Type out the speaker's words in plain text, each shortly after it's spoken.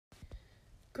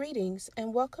Greetings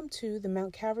and welcome to the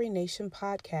Mount Calvary Nation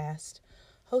podcast,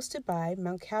 hosted by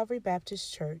Mount Calvary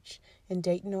Baptist Church in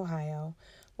Dayton, Ohio,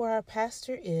 where our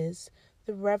pastor is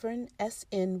the Reverend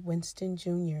S.N. Winston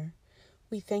Jr.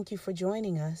 We thank you for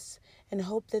joining us and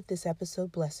hope that this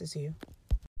episode blesses you.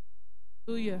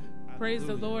 Hallelujah. Praise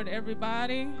the Lord,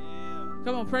 everybody.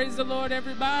 Come on, praise the Lord,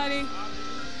 everybody.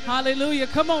 Hallelujah.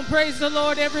 Come on, praise the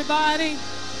Lord, everybody.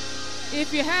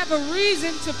 If you have a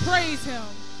reason to praise him,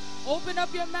 open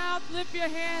up your mouth, lift your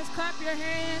hands, clap your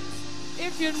hands.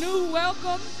 If you're new,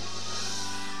 welcome.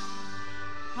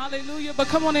 Hallelujah. But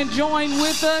come on and join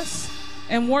with us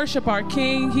and worship our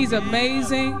King. He's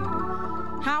amazing.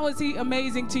 How is he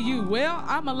amazing to you? Well,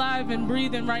 I'm alive and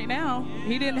breathing right now.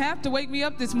 He didn't have to wake me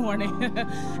up this morning.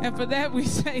 And for that, we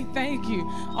say thank you.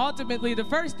 Ultimately, the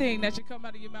first thing that should come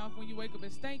out of your mouth when you wake up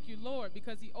is thank you, Lord,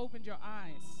 because he opened your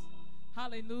eyes.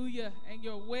 Hallelujah. And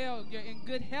you're well, you're in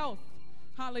good health.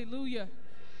 Hallelujah.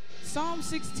 Psalm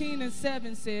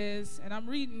 16:7 says, and I'm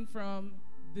reading from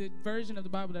the version of the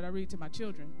Bible that I read to my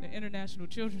children, the International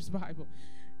Children's Bible.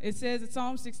 It says in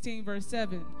Psalm 16, verse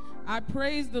 7, I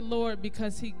praise the Lord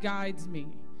because he guides me.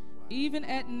 Even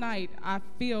at night, I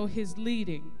feel his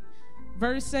leading.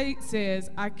 Verse 8 says,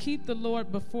 I keep the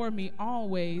Lord before me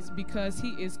always because he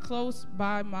is close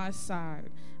by my side.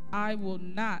 I will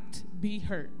not be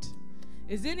hurt.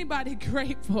 Is anybody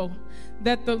grateful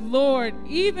that the Lord,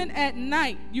 even at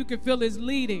night, you can feel his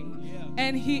leading,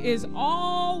 and he is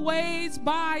always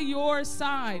by your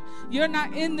side? You're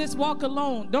not in this walk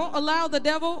alone. Don't allow the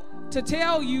devil to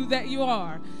tell you that you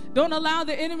are. Don't allow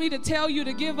the enemy to tell you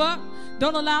to give up.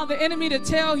 Don't allow the enemy to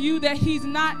tell you that he's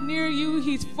not near you.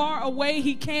 He's far away.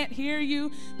 He can't hear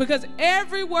you. Because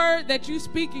every word that you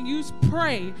speak and you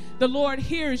pray, the Lord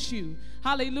hears you.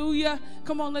 Hallelujah.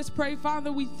 Come on, let's pray.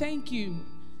 Father, we thank you.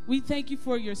 We thank you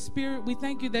for your spirit. We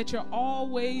thank you that you're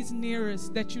always near us,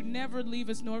 that you never leave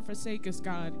us nor forsake us,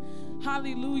 God.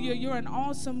 Hallelujah. You're an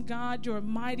awesome God. You're a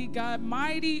mighty God.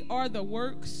 Mighty are the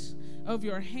works of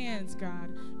your hands, God.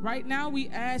 Right now, we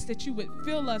ask that you would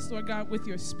fill us, Lord God, with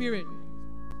your spirit.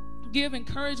 Give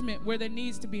encouragement where there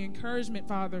needs to be encouragement,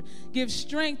 Father. Give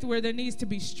strength where there needs to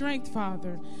be strength,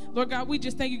 Father. Lord God, we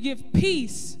just thank you. Give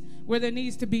peace where there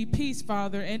needs to be peace,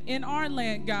 Father. And in our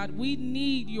land, God, we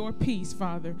need your peace,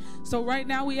 Father. So right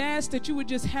now we ask that you would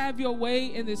just have your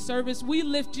way in this service. We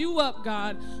lift you up,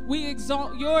 God. We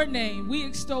exalt your name. We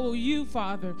extol you,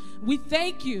 Father. We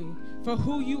thank you for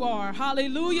who you are.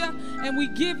 Hallelujah. And we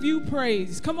give you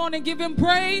praise. Come on and give him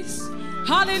praise.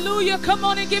 Hallelujah. Come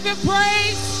on and give him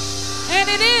praise. And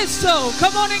it is so.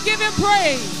 Come on and give him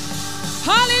praise.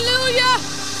 Hallelujah.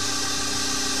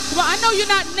 Well, I know you're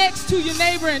not next to your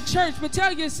neighbor in church, but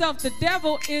tell yourself the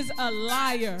devil is a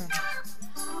liar.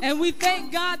 And we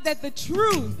thank God that the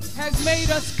truth has made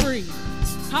us free.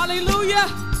 Hallelujah.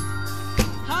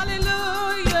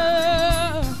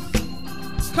 Hallelujah.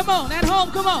 Come on, at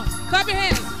home, come on. Clap your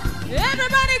hands.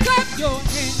 Everybody clap your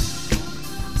hands.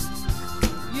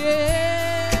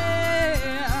 Yeah.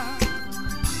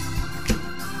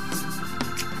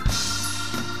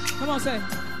 Come on, say.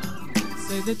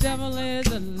 Say the devil is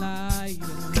a liar.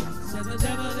 Say the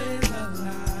devil is a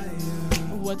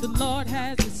liar. What the Lord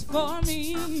has is for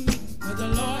me. What the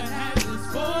Lord has is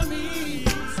for me.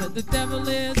 Said the devil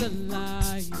is a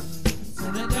liar.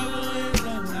 Said the devil is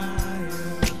a liar.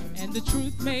 And the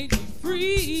truth made me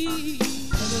free.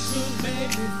 And the truth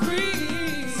made me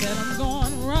free. Said I'm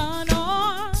gonna run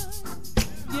on.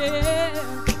 Yeah.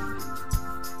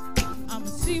 I'ma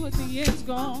see what the end's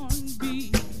gonna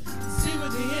be. See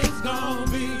what the end's gonna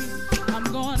be. I'm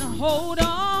gonna hold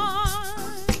on,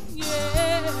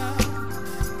 yeah,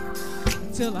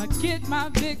 till I get my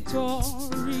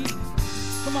victory.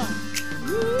 Come on.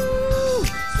 Woo!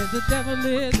 Said the devil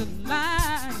is a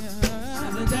liar.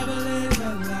 Said the devil is a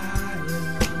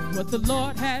liar. What the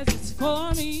Lord has is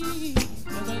for me.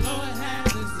 What the Lord has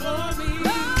is for me.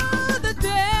 Oh, the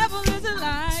devil is a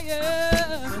liar.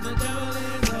 Said the devil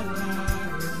is a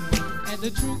liar. And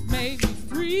the truth made me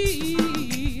free.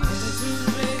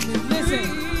 Listen,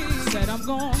 said I'm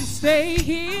gonna stay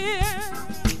here.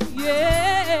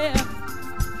 Yeah.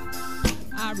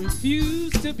 I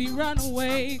refuse to be run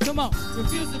away. Come on,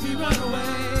 refuse to be run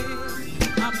away.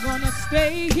 I'm gonna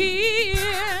stay here.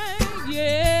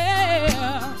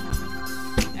 Yeah.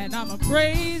 And I'ma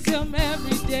praise him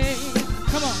every day.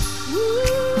 Come on.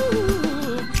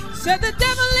 Woo. Said the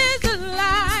devil is a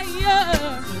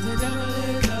liar. Said the devil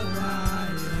is a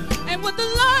liar. And what the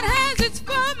Lord has is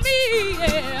for me.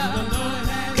 Yeah. The Lord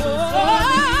has is for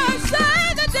me. Say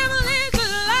the devil is a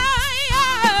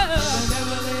liar. The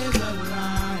devil is a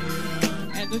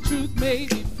liar. And the truth made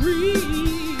me free.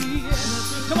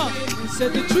 Come on.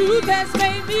 Said the truth has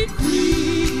made me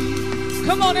free.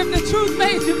 Come on, if the truth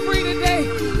made you free today,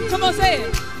 come on, say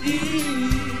it.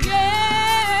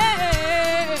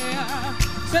 Yeah.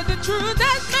 Said the truth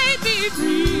has made me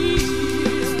free.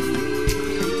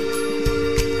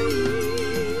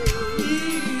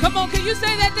 Come on, can you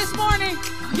say that this morning?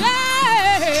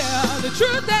 Yeah, the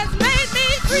truth has made me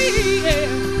free. Yeah.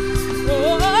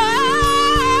 Oh,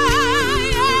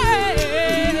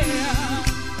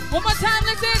 yeah. One more time,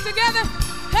 let's say it together.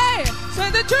 Hey, say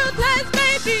the truth has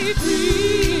made me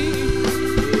free.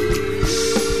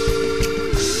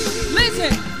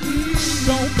 Listen,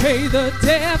 don't pay the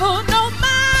devil no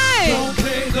mind. Don't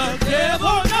pay the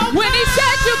devil no mind. When he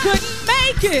said you couldn't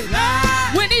make it.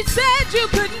 Lie. When he said you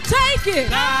couldn't take it.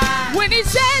 Lie. When he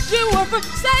said you were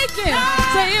forsaken.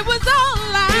 Lie. Say it was all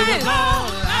lies. It was all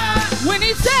lies. When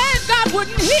he said God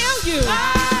wouldn't heal you.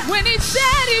 Lie. When he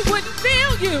said he wouldn't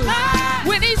feel you. Lie.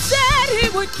 When he said he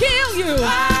would kill you.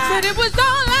 Lie. Said it was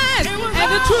all lies. It was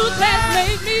And the all truth has lies.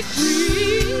 made me free.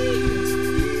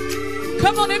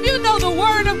 Come on, if you know the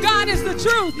word of God is the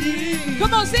truth.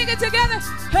 Come on, sing it together.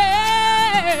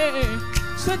 Hey,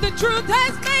 so the truth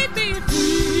has made me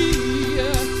free.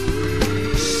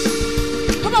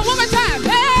 Come on, one more time.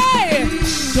 Hey,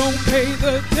 don't pay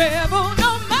the devil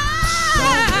no mind.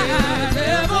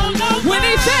 When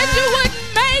he said you wouldn't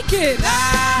make it.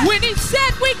 Lie. When he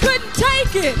said we couldn't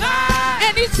take it. Lie.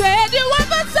 And he said you were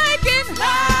forsaken.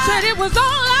 Lie. Said it was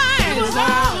all lies. It was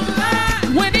all lies.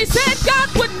 When he said God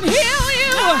wouldn't heal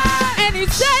you. Lie. And he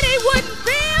said he wouldn't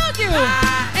feel you.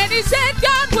 Lie. And he said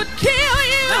God would kill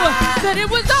you. Lie. Said it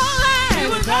was all lies. It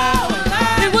was all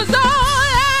lies. It was all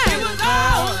lies. It was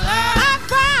all lies. I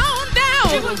found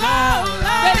out It was all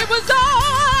lies. that it was all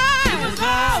lies. It was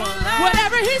all lies.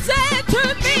 Whatever he said to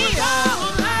me. It was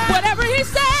all lies. Whatever he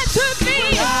said to me. It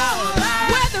was all lies.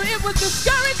 Whether it was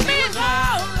discouragement. It was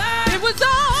all lies. It was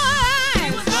all lies.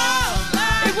 It was all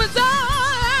lies. It was all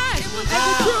lies. It was And the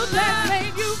all truth has lies.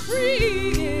 made you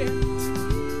free.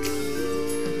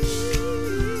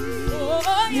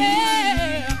 Oh,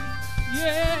 yeah.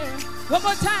 Yeah. One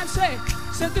more time, say,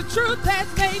 since the truth has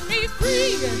made me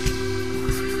free.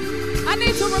 I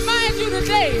need to remind you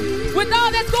today, with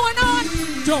all that's going on,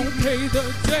 don't pay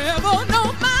the devil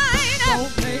no mind.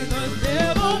 Don't pay the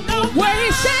devil no mind. Where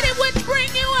he said he wouldn't bring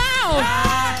you out.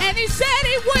 Lie. And he said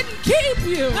he wouldn't keep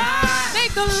you. Lie.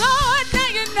 Thank the Lord, now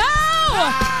you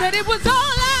know that it was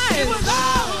all lies. It was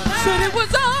all lies. Said it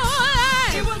was all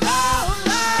lies. It was all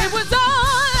lies. It was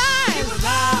all lies. It was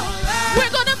all lies. We're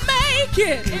gonna make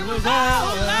it. It was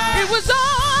all lies. It was all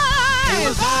lies. It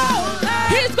was all lies.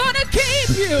 He's gonna keep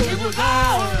you. It was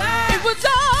all lies. It was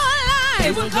all lies.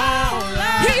 It was all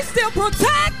lies. He's still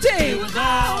protecting. It was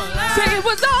all lies. Say it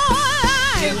was all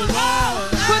lies. It was all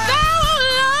lies. But thou,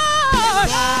 Lord,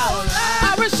 all lies.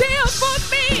 are a shield for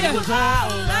me. It was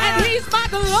all lies. And he's my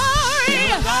glory.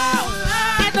 It was all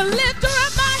lies. And the lifter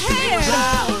of my head. was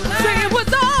all lies. Say it was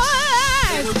all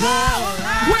lies. It was all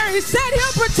lies. Where he said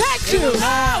he'll protect It you. was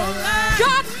all lies.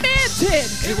 God meant it.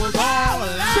 It was all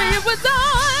lies. Say it was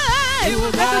all lies. It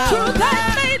was And the all truth has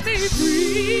lies. made me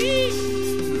free.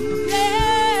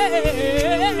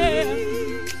 Yeah.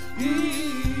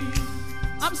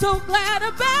 I'm so glad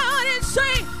about it.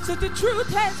 Say, so the truth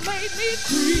has made me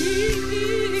free.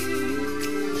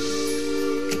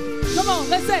 Come on,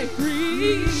 let's say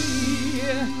free.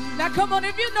 Now come on,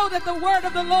 if you know that the word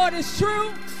of the Lord is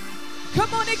true,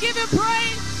 come on and give him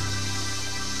praise.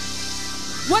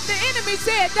 What the enemy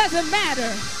said doesn't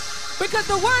matter, because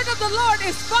the word of the Lord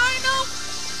is final.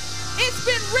 It's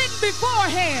been written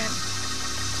beforehand.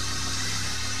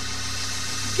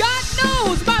 God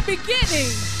knows my beginning,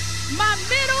 my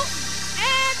middle,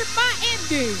 and my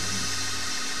ending.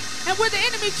 And where the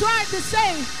enemy tried to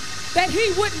say that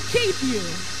he wouldn't keep you,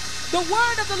 the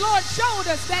word of the Lord showed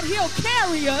us that he'll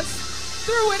carry us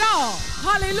through it all.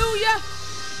 Hallelujah.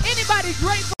 Anybody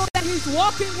grateful that he's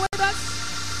walking with us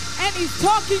and he's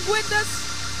talking with us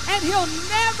and he'll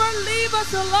never leave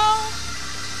us alone?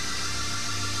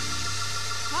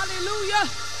 Hallelujah.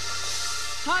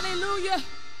 Hallelujah.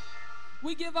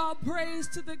 We give all praise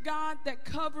to the God that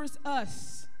covers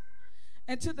us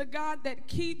and to the God that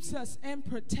keeps us and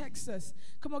protects us.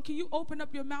 Come on, can you open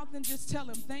up your mouth and just tell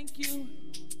him thank you?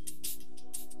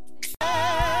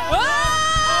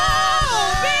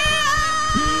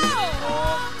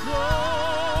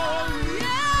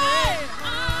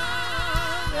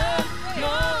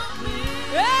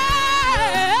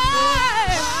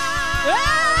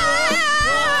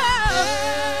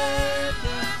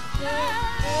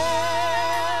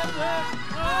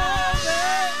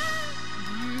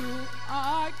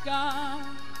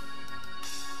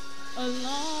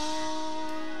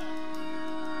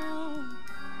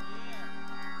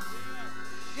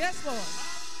 Yes, Lord.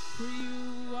 For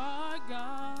you are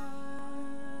God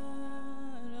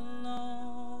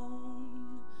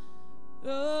alone.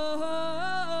 Oh,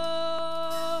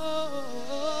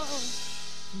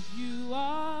 you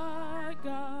are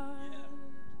God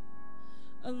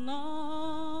alone.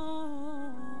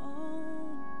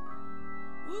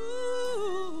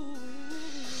 Ooh,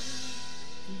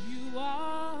 you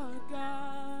are God.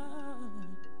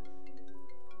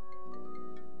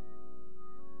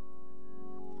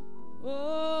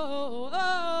 Oh,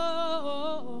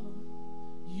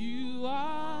 you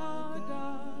are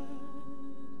God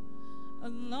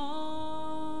alone.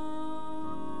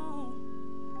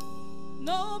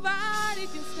 Nobody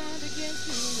can stand against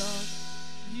you, Lord.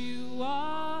 You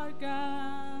are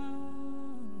God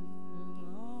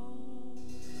alone.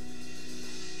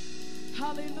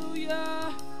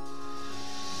 Hallelujah.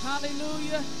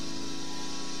 Hallelujah.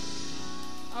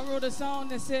 I wrote a song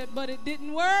that said, but it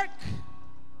didn't work.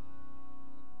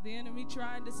 The enemy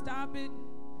tried to stop it.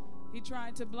 He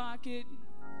tried to block it,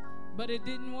 but it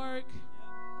didn't work.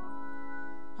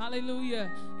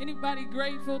 Hallelujah. Anybody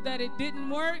grateful that it didn't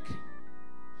work?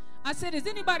 I said, is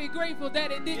anybody grateful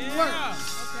that it didn't work?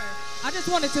 Okay. I just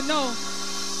wanted to know.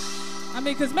 I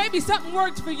mean, because maybe something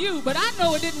worked for you, but I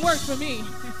know it didn't work for me.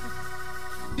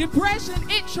 Depression,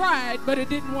 it tried, but it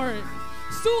didn't work.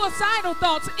 Suicidal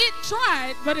thoughts, it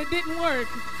tried, but it didn't work.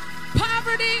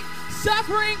 Poverty,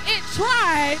 suffering, it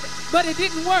tried, but it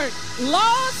didn't work.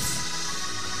 Loss,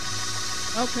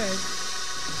 okay.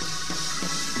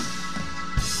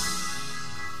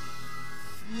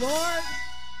 Lord,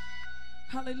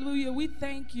 hallelujah, we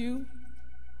thank you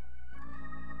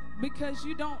because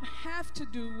you don't have to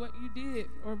do what you did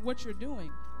or what you're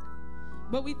doing.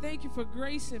 But we thank you for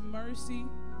grace and mercy,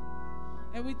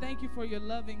 and we thank you for your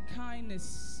loving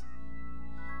kindness.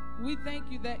 We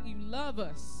thank you that you love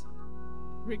us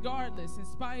regardless, in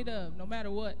spite of, no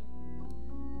matter what.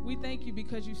 We thank you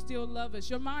because you still love us.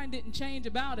 Your mind didn't change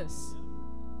about us.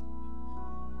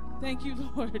 Thank you,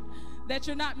 Lord, that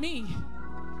you're not me.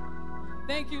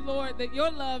 Thank you, Lord, that your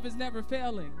love is never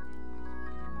failing.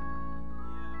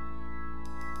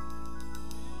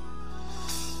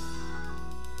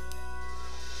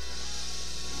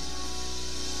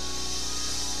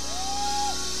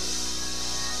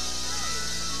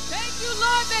 Thank you,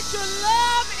 Lord, that your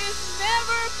love is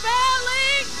never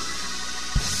failing.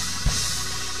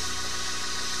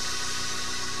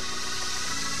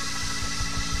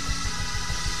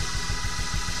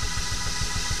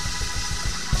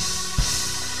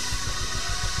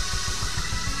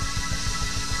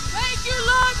 Thank you,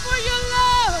 Lord, for your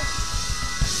love.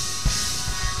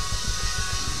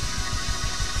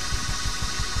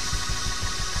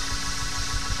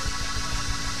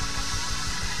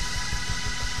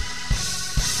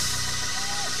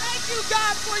 Thank you,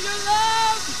 God, for your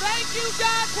love. Thank you,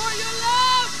 God, for your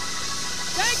love.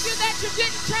 Thank you that you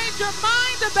didn't change your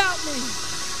mind about me.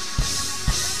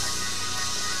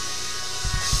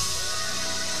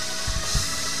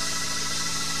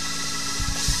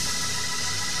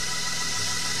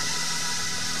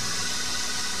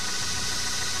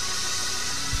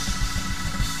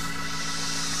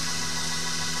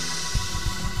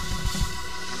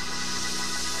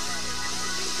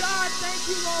 God, thank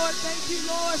you, Lord. Thank you,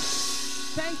 Lord.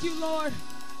 Thank you, Lord.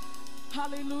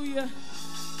 Hallelujah.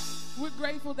 We're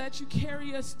grateful that you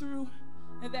carry us through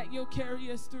and that you'll carry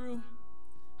us through.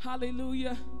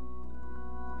 Hallelujah.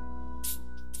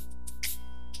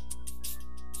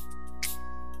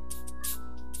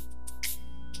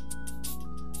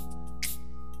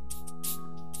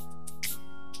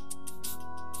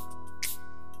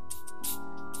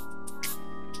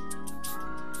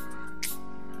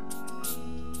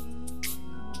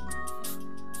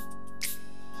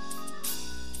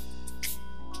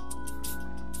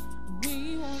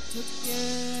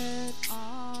 Forget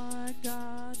our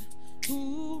God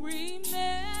who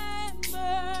remembered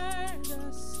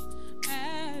us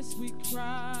as we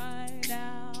cried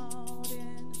out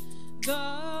in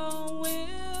the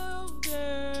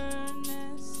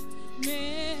wilderness.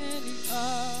 Many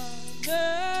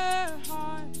other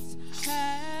hearts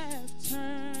have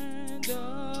turned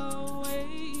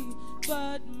away,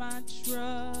 but my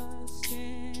trust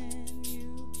in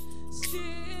you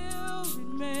still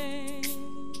remains.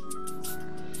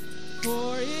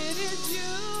 For it is you,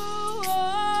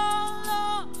 oh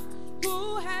Lord,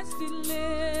 who has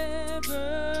delivered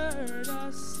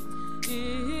us.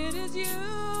 It is you,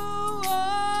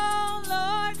 oh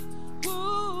Lord,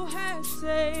 who has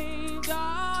saved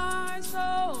our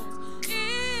souls.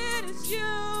 It is you,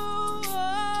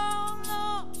 oh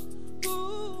Lord, who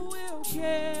will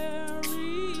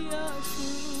carry us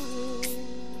through.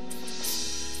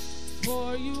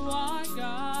 you are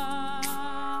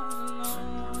God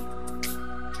alone.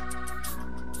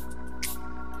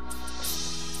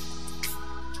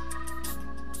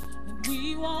 And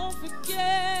we won't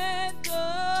forget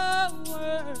the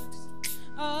works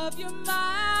of your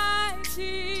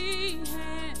mighty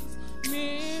hands,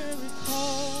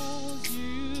 miracles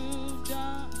you've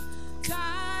done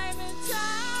time and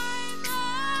time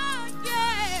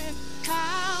again,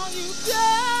 how you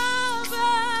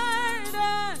covered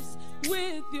us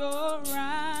with your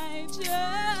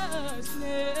righteousness.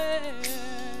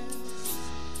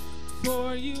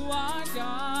 For you are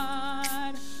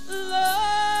God alone.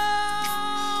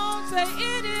 Say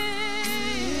it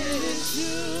is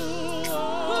you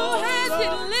who has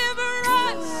delivered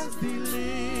us.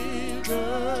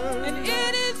 And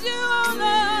it is you, oh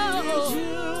Lord,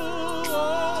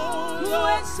 who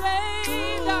has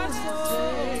saved our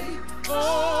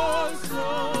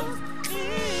souls.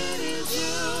 It is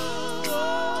you, oh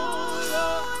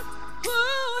Lord, who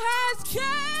has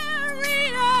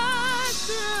carried us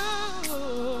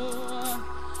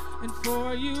through. And for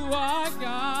you are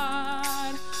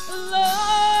God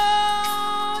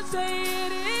alone. Say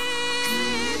it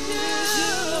is you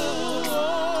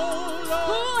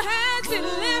who has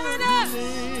delivered us.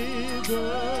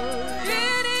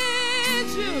 It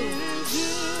is you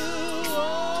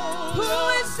who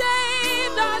has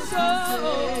saved our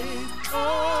souls.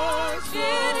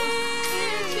 It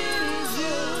is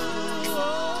you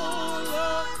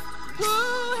who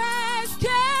has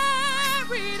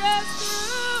carried us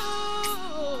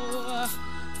through.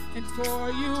 And for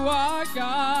you are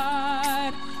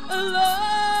God alone.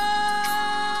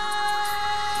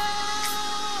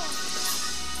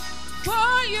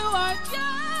 For you are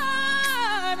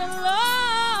God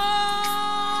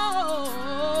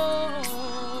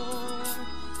alone.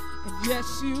 And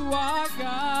yes, you are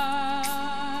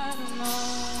God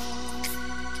alone.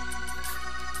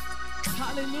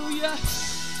 Hallelujah.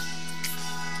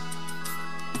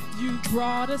 You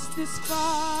brought us this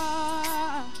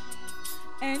far,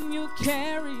 and you'll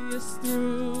carry us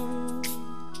through.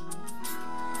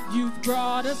 You've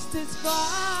brought us this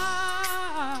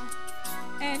far,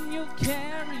 and you'll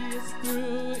carry us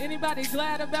through. Anybody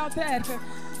glad about that?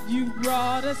 You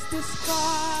brought us this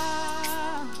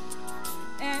far,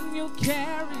 and you'll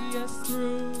carry us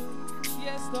through.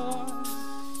 Yes, Lord.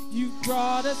 You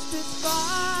brought us this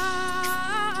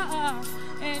far,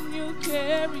 and you'll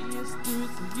carry us through.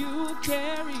 So you will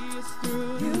carry us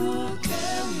through. You will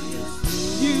carry us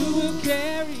through. You will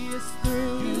carry us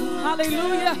through.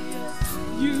 Hallelujah.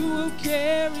 You will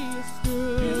carry us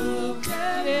through. You will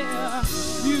carry us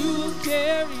through. You will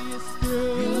carry us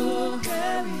through. You will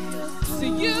carry us through. So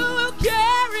you will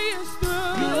carry us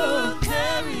through. You will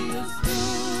carry us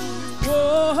through.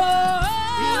 Whoa.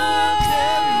 You will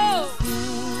carry us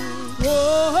through.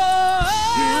 Whoa.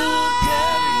 You will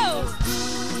carry us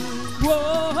through.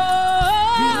 Whoa.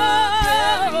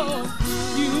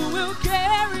 You will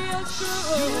carry us through. You will carry us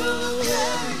through.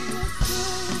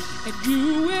 And you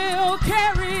will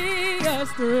carry us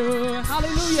through.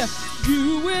 Hallelujah.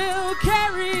 You will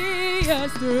carry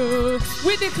us through.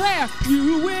 We declare,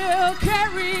 you will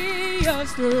carry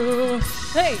us through.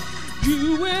 Hey,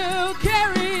 you will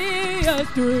carry us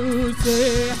through.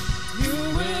 Say, you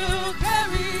will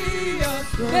carry us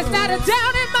through. There's not a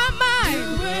doubt in my mind.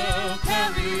 You will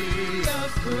carry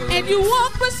us through. And you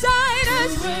walk beside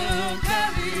us. You will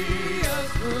carry us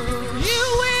through. You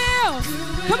will.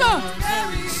 Come on.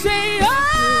 Say,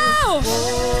 oh.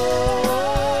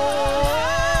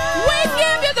 We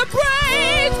give you the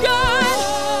praise, God.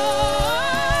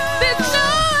 There's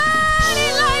nobody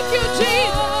like you,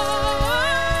 Jesus.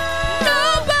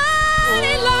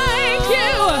 Nobody like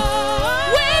you.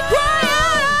 We cry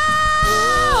out,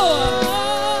 oh.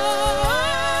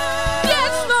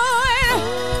 Yes, Lord.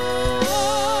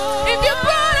 If you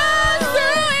brought us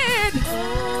through it,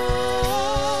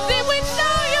 then we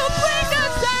know you'll bring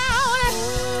us out.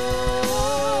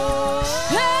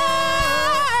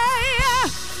 Hey,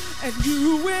 and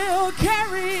you will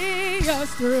carry us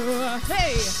through.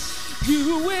 Hey,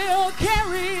 you will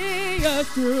carry us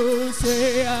through.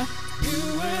 Say,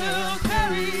 you will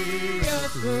carry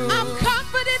us through. I'm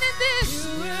confident in this.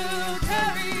 You will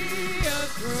carry us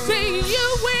through. Say,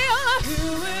 you will. You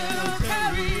will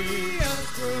carry us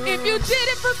through. If you did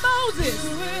it for Moses,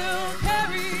 you will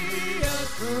carry us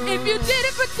through. If you did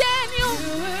it for Daniel,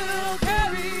 you will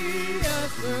carry us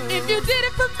through. If you did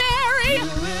it for Mary, you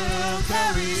will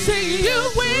carry us. Say, you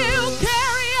will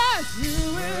carry us. You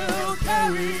will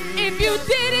carry. If you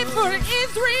did it for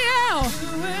Israel,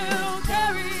 you will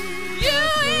carry. You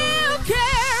will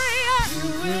carry us.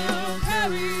 You will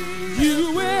carry. You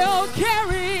will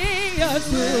carry us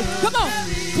through. Come on,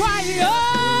 cry, oh,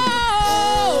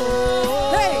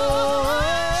 hey,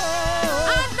 I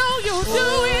know you'll do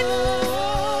it.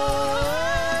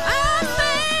 I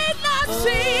may not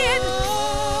see it,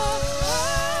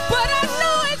 but I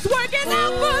know it's working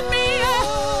out for me.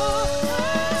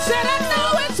 Said I know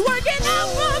it's working out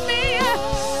for me.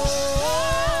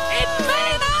 It may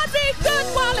not be good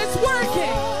while it's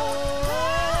working,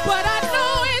 but I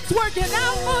know it's working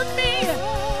out for me.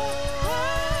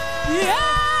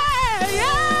 Yeah,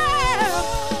 yeah.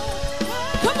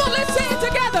 Come on, let's say it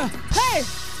together. Hey,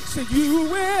 so you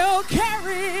will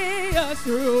carry us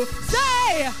through.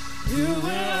 Say, you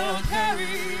will carry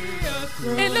us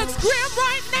through. It looks grim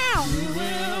right now. You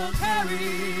will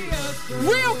carry us through.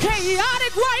 Real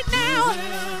chaotic right now. You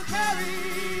will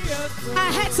carry us through.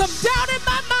 I had some doubt in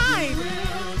my mind. You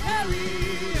will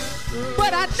carry us through.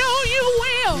 But I know you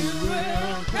will. You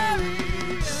will carry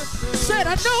us through. Said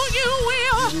I know you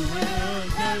will. You will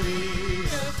carry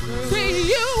us through. Say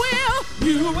you will.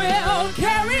 You will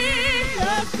carry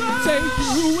us through. Say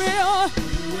you will.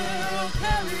 You will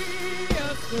carry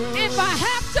us through. If I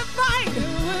have to fight, you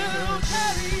will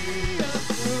carry us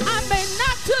through. I may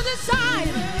knock to the side,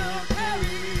 you will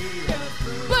carry us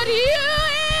through. But you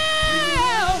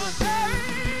will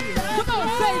carry us. Come on,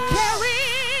 say carry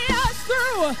us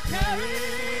through. Carry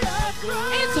us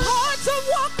through. It's hard to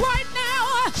walk right now.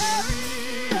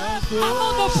 Carry us through. I'm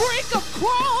on the brink of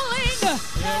crawling.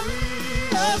 Carry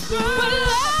us through. But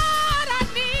Lord, I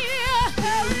need you.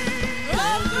 Carry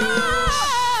us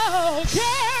through.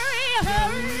 Carry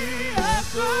us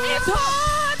through. It's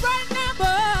hard right now, but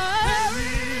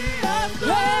carry us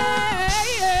through.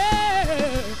 Yeah,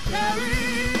 yeah.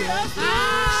 Carry us through. I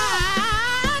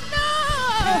know.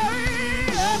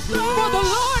 Carry us through. For the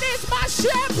Lord is my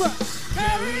shepherd.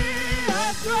 Carry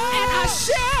us through. And I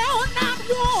shall not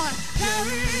want.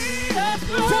 Carry us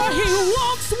through. For he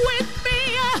walks with me.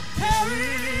 Carry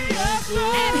us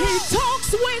through. And he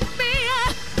talks with me.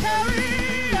 Carry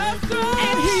us through.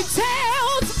 And he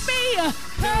tells me.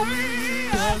 Carry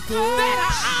us through. That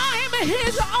I'm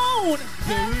his own.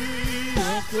 Carry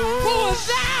us through. For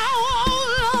thou, O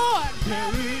Lord,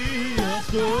 carry us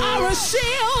through. Are a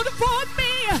shield for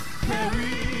me.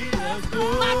 Carry us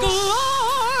through. My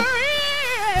glory.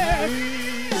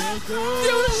 Carry us through.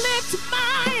 You lift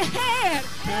my head.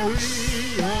 Carry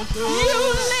us through. You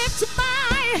lift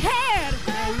my head.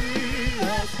 Carry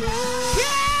us through.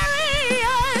 Carry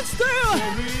us through.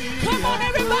 Come on,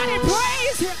 everybody,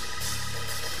 praise him.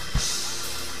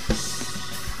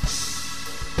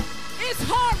 It's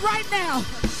hard right now,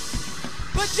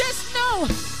 but just know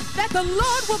that the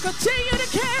Lord will continue to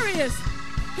carry us.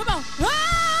 Come on.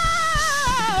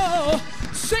 Oh,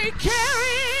 say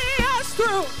carry us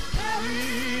through.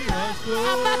 Carry us through.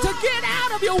 I'm about to get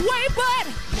out of your way, but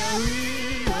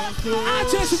carry us through. I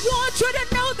just want you to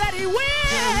know that he will.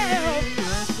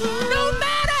 No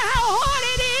matter how hard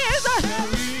it is.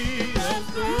 Carry us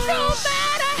through. No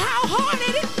matter how hard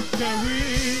it is.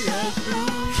 Carry us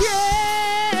through.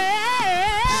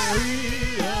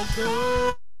 Carry us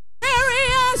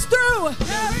through.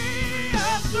 Carry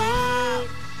us through.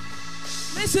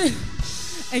 Listen,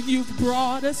 and you've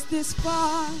brought us this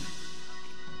far,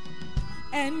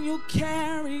 and you'll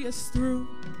carry us through.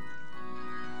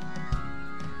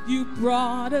 You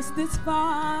brought us this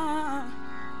far,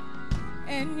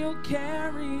 and you'll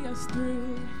carry us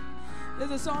through.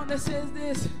 There's a song that says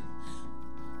this,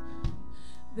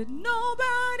 that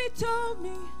nobody told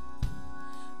me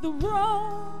the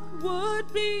road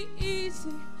would be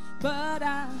easy, but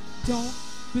I don't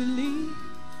believe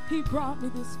he brought me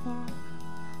this far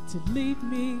to leave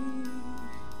me.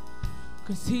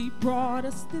 'Cause he brought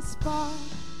us this far,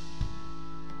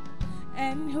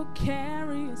 and he'll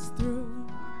carry us through.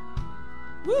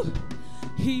 Woo!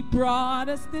 He brought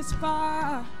us this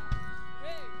far,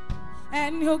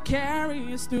 and he'll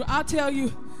carry us through. I'll tell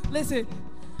you, listen,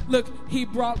 look, he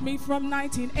brought me from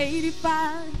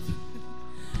 1985,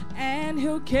 and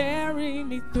he'll carry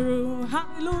me through.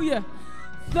 Hallelujah.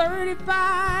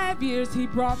 35 years he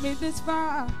brought me this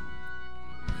far,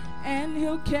 and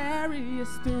he'll carry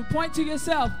us through. Point to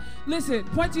yourself. Listen,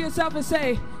 point to yourself and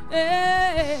say,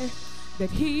 hey, that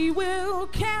he will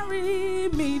carry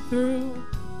me through.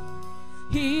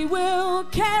 He will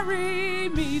carry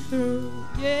me through.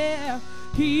 Yeah,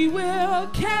 he will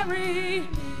carry.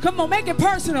 Come on, make it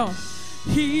personal.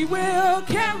 He will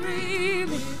carry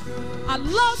me through. I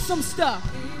lost some stuff.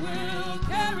 He will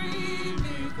carry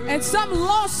me through. And some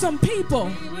lost some people.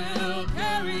 He will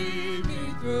carry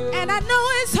me through. And I know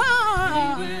it's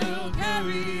hard. He will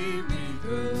carry me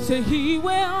through. So he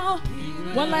will.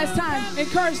 One last time,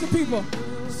 encourage the people.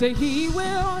 Say he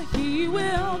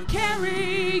will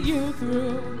carry you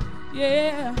through.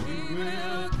 Yeah. He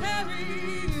will carry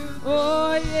you through.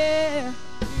 Oh, yeah.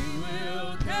 He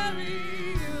will carry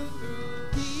you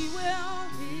through. He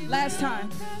will. Last time.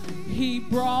 He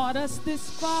brought us this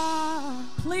far.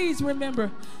 Please remember.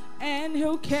 And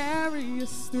he'll carry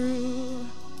us through.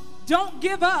 Don't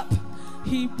give up.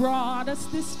 He brought us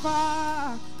this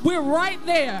far. We're right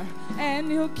there.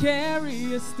 And he'll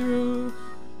carry us through.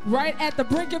 Right at the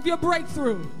brink of your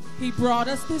breakthrough. He brought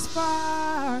us this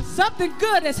far. Something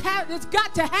good has it's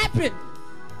got to happen.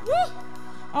 Woo!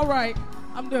 All right,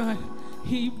 I'm done.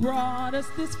 He brought us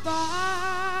this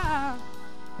far.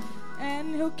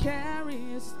 And he'll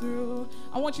carry us through.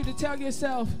 I want you to tell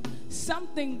yourself,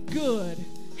 something good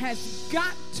has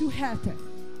got to happen.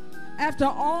 After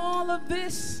all of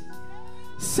this,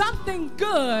 something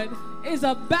good is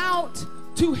about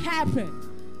to happen.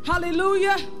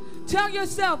 Hallelujah. Tell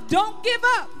yourself, don't give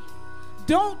up.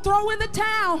 Don't throw in the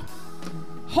towel.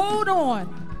 Hold on.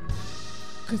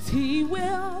 Because he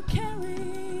will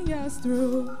carry us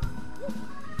through.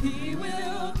 He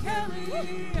will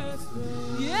carry us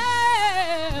through.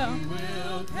 Yeah. He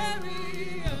will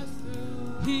carry us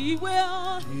through. He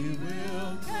will. He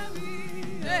will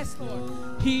carry us Yes, through.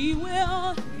 Lord. He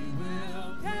will. He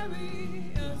will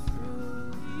carry us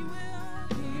through. He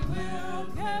will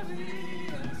carry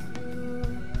us through.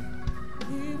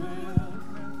 He will.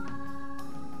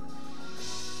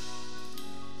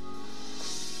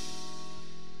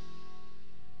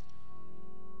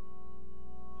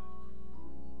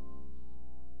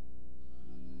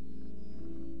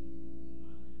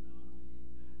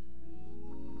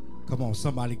 Come on,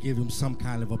 somebody give him some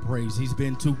kind of a praise. He's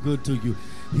been too good to you.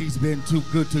 He's been too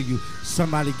good to you.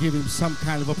 Somebody give him some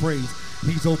kind of a praise.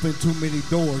 He's opened too many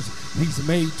doors. He's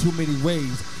made too many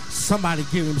ways. Somebody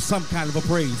give him some kind of a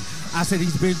praise. I said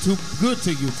he's been too good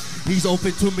to you. He's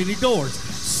opened too many doors.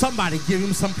 Somebody give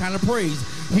him some kind of praise.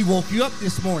 He woke you up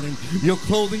this morning. You're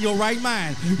clothed in your right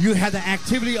mind. You have the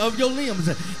activity of your limbs.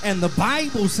 And the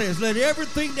Bible says, let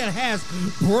everything that has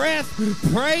breath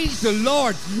praise the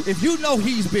Lord. If you know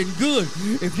he's been good,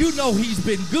 if you know he's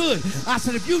been good, I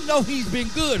said, if you know he's been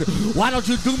good, why don't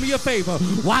you do me a favor?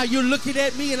 While you're looking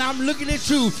at me and I'm looking at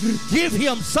you, give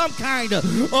him some kind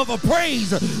of a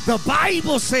praise. The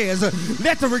Bible says,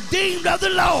 let the redeemed of the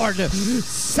Lord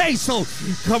say so.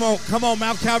 Come on,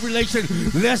 Mount Calvary Nation.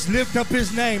 Let's lift up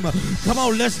his name. Come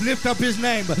on, let's lift up his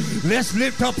name. Let's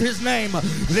lift up his name.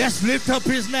 Let's lift up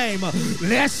his name.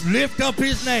 Let's lift up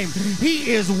his name.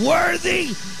 He is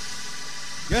worthy.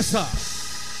 Yes, sir.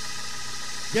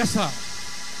 Yes, sir.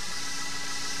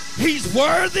 He's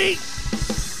worthy.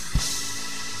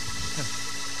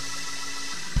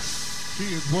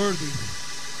 He is worthy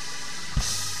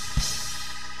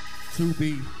to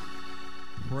be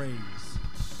praised.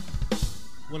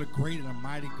 What a great and a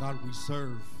mighty God we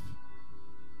serve.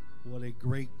 What a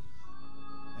great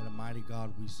and a mighty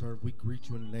God we serve. We greet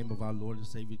you in the name of our Lord and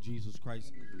Savior Jesus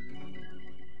Christ.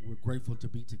 We're grateful to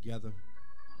be together,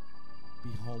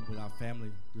 be home with our family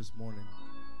this morning,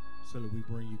 so that we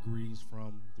bring you greetings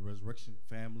from the Resurrection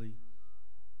family,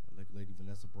 like Lady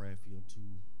Vanessa Bradfield, to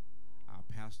our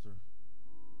pastor,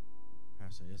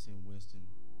 Pastor S.N. Winston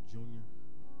Jr.,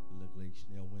 like Lady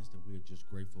Chanel Winston. We're just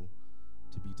grateful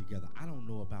to be together. I don't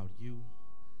know about you,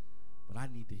 but I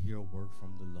need to hear a word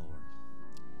from the Lord.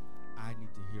 I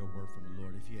need to hear a word from the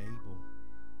Lord. If you're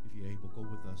able, go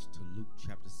with us to Luke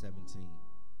chapter 17.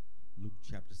 Luke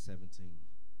chapter 17.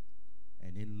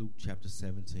 And in Luke chapter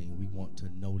 17, we want to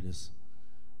notice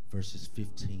verses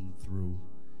 15 through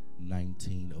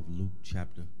 19 of Luke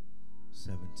chapter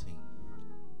 17.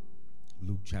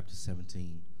 Luke chapter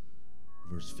 17,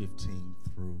 verse 15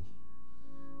 through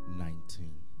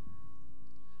 19.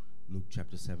 Luke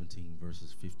chapter 17,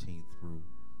 verses 15 through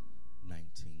 19.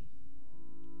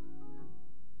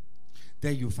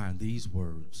 There you'll find these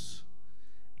words.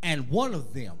 And one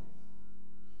of them,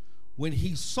 when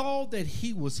he saw that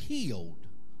he was healed,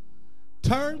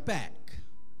 turned back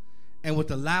and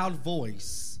with a loud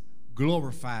voice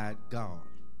glorified God,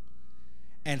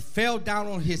 and fell down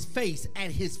on his face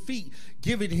at his feet,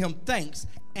 giving him thanks.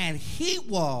 And he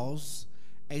was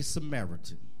a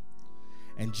Samaritan.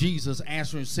 And Jesus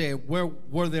answering said,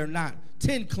 were there not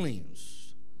 10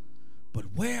 cleansed? But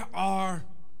where are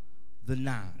the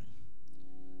 9?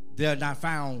 They are not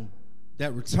found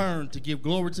that return to give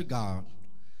glory to God,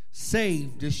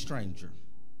 save this stranger.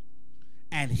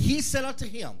 And he said unto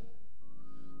him,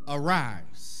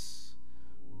 arise,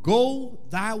 go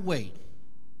thy way.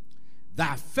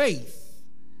 Thy faith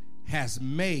has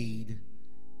made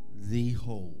thee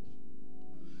whole.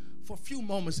 for a few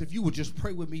moments, if you would just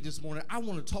pray with me this morning, I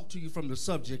want to talk to you from the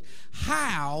subject,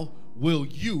 how will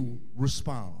you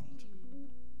respond?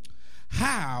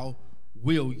 How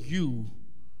will you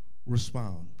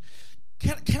respond?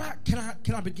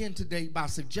 Can I begin today by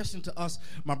suggesting to us,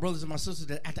 my brothers and my sisters,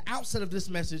 that at the outset of this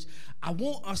message, I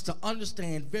want us to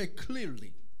understand very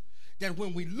clearly that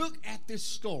when we look at this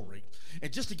story,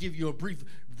 and just to give you a brief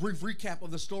recap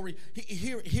of the story,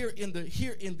 here in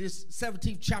this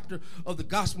 17th chapter of the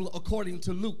Gospel according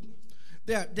to Luke,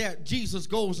 that Jesus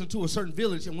goes into a certain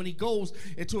village, and when he goes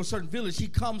into a certain village, he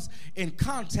comes in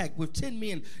contact with 10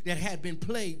 men that had been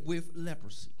plagued with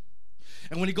leprosy.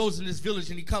 And when he goes in this village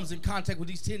and he comes in contact with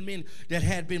these 10 men that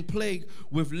had been plagued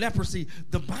with leprosy,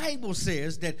 the Bible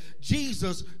says that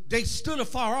they stood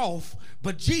afar off,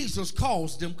 but Jesus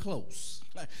calls them close.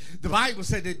 The Bible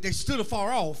said that they stood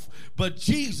afar off, but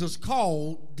Jesus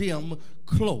called them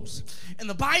close. And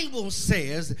the Bible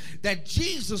says that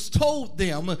Jesus told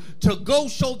them to go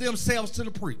show themselves to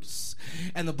the priests.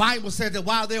 And the Bible said that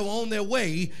while they were on their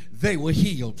way, they were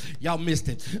healed. Y'all missed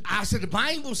it. I said the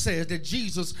Bible says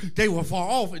that they were far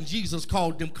off and Jesus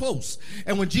called them close.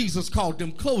 And when Jesus called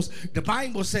them close, the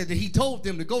Bible said that he told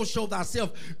them to go show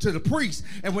thyself to the priests.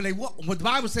 And when the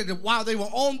Bible said that while they were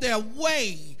on their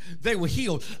way, they were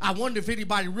healed. I wonder if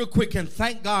anybody real quick can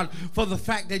thank God for the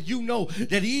fact that you know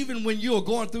that even when you're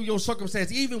going through your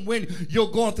circumstance, even when you're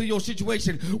going through your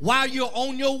situation, while you're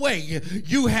on your way,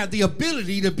 you have the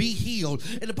ability to be healed.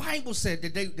 And the Bible said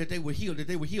that they were healed,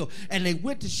 and they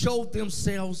went to show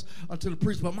themselves unto the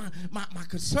priest. But my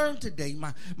concern today,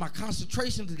 my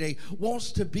concentration today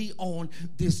wants to be on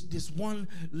this one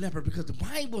leper, because the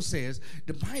Bible said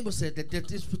that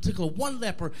this particular one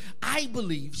leper, I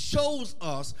believe, shows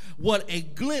us what a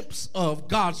glimpse of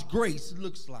God's grace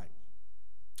looks like.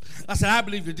 I said, I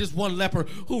believe that this one leper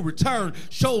who returned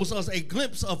shows us a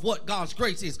glimpse of what God's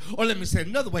grace is. Or let me say it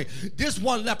another way. This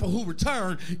one leper who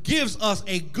returned gives us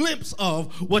a glimpse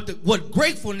of what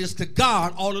gratefulness to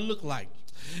God ought to look like.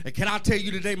 And can I tell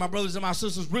you today, my brothers and my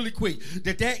sisters, really quick,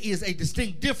 that there is a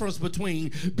distinct difference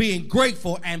between being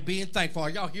grateful and being thankful. Are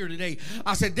y'all here today?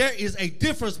 I said there is a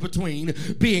difference between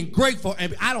being grateful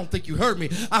and, I don't think you heard me.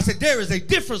 I said there is a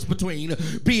difference between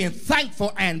being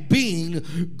thankful and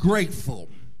being grateful.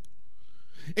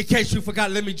 In case you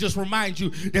forgot, let me just remind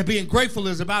you that being grateful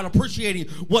is about appreciating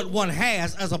what one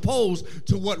has as opposed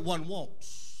to what one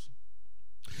wants.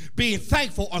 Being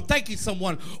thankful or thanking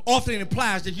someone often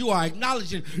implies that you are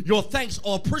acknowledging your thanks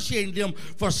or appreciating them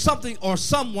for something or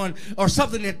someone or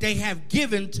something that they have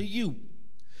given to you.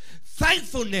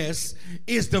 Thankfulness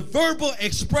is the verbal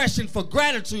expression for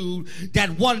gratitude that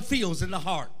one feels in the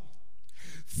heart.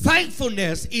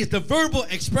 Thankfulness is the verbal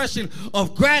expression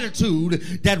of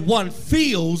gratitude that one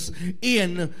feels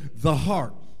in the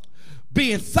heart.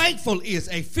 Being thankful is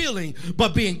a feeling,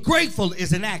 but being grateful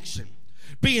is an action.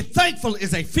 Being thankful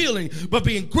is a feeling, but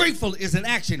being grateful is an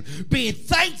action. Being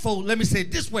thankful, let me say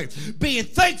it this way, being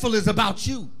thankful is about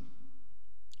you,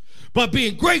 but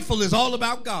being grateful is all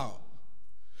about God.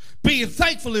 Being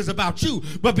thankful is about you,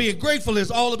 but being grateful is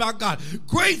all about God.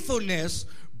 Gratefulness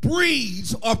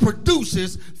breeds or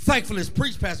produces thankfulness.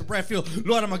 Preach, Pastor Bradfield.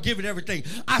 Lord, I'm going to give it everything.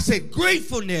 I said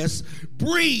gratefulness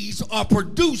breeds or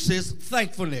produces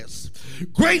thankfulness.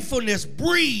 Gratefulness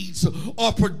breeds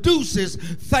or produces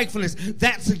thankfulness.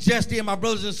 That suggests, dear my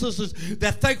brothers and sisters,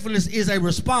 that thankfulness is a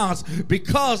response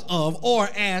because of or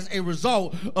as a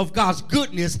result of God's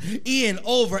goodness in,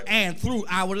 over, and through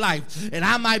our life. And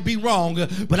I might be wrong,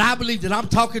 but I believe that I'm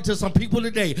talking to some people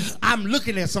today. I'm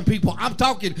looking at some people. I'm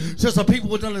talking to some people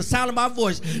within the sound of my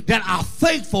voice that are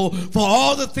thankful for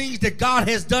all the things that God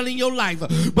has done in your life,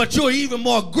 but you're even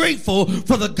more grateful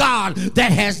for the God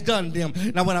that has done them.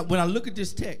 Now, when I look at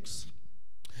this text,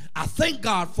 I thank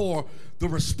God for the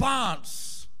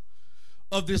response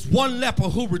of this one leper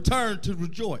who returned to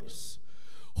rejoice,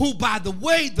 who, by the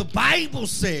way, the Bible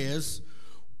says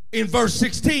in verse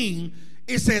 16,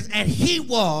 it says, and he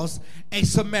was a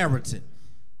Samaritan.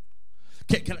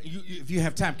 If you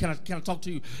have time, can I talk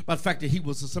to you about the fact that he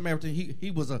was a Samaritan?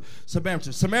 He was a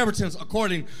Samaritan. Samaritans,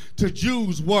 according to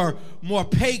Jews, were more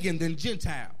pagan than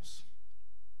Gentiles.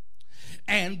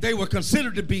 And they were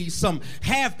considered to be some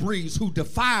half-breeds who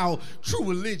defile true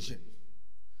religion.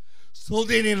 So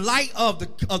then in light of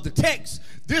the text,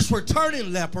 this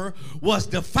returning leper was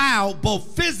defiled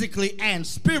both physically and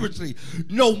spiritually.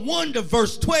 No wonder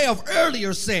verse 12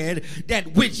 earlier said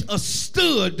that which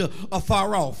stood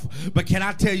afar off. But can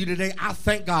I tell you today, I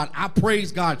thank God, I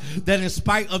praise God that in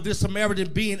spite of this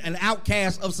Samaritan being an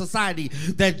outcast of society,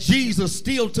 that Jesus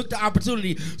still took the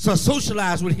opportunity to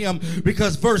socialize with him,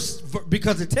 because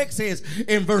the text says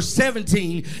in verse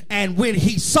 17, and when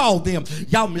he saw them.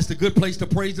 Y'all missed a good place to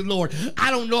praise the Lord.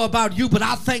 I don't know about you, but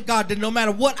I thank God that no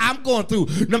matter what I'm going through,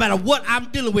 no matter what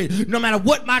I'm dealing with, no matter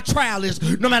what my trial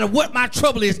is, no matter what my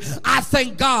trouble is, I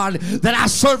thank God that I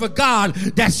serve a God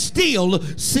that still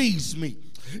sees me.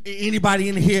 Anybody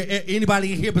in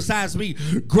here besides me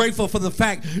grateful for the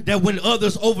fact that when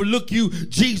others overlook you,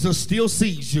 Jesus still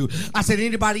sees you? I said,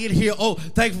 anybody in here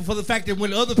thankful for the fact that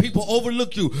when other people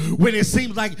overlook you, when it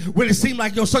seems like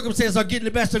your circumstances are getting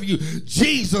the best of you,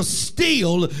 Jesus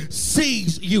still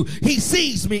sees you. He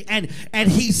sees me, and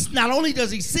he's not only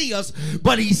does he see us,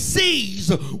 but he sees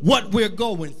what we're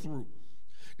going through.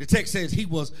 The text says he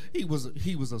was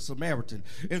a Samaritan.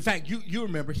 In fact, you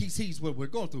remember, he sees what we're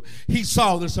going through. He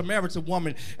saw the Samaritan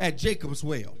woman at Jacob's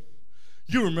well.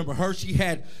 You remember her. She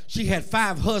had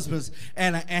 5 husbands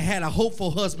and had a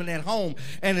hopeful husband at home,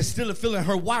 and is still filling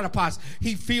her water pots.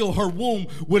 He filled her womb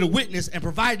with a witness and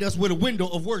provided us with a window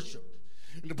of worship.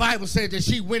 And the Bible said that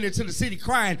she went into the city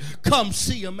crying, "Come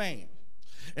see a man."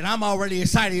 And I'm already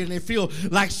excited and I feel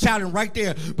like shouting right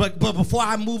there. But before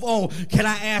I move on, can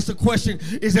I ask a question?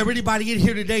 Is there anybody in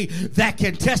here today that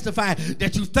can testify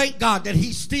that you thank God that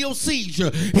he still sees you?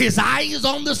 His eye is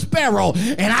on the sparrow,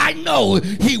 and I know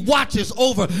he watches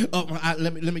over.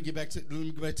 Let me get back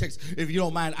to text. If you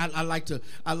don't mind, I like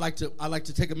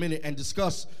to take a minute and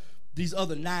discuss these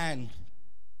other 9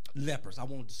 lepers. I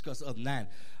won't discuss the other 9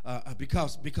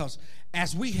 because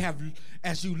as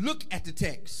you look at the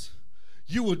text,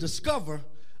 you will discover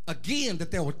again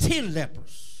that there were 10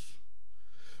 lepers,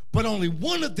 but only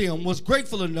one of them was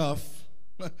grateful enough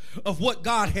of what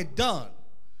God had done,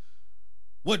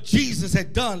 what Jesus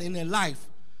had done in their life,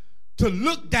 to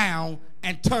look down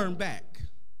and turn back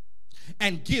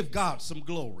and give God some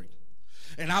glory.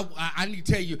 And I need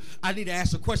to tell you, I need to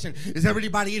ask a question. Is there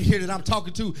anybody in here that I'm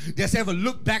talking to that's ever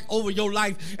looked back over your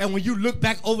life, and when you look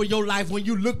back over your life, when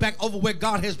you look back over where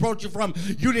God has brought you from,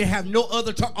 you didn't have no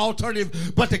other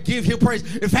alternative but to give him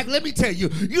praise? In fact, let me tell you,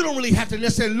 you don't really have to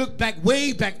necessarily look back,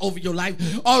 way back over your life.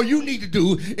 All you need to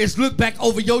do is look back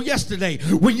over your yesterday.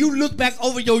 When you look back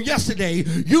over your yesterday,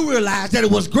 you realize that it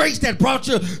was grace that brought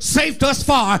you safe thus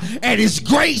far, and it's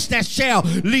grace that shall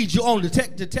lead you on.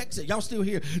 The text, y'all still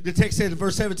here? The text says,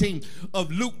 verse 17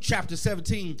 of Luke chapter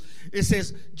 17, it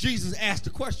says, Jesus asked the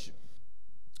question.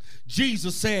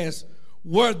 Jesus says,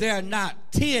 were there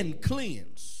not 10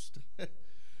 cleansed?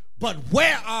 But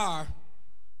where are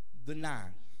the 9?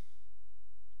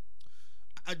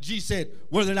 Jesus said,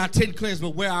 were there not 10 cleansed,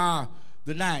 but where are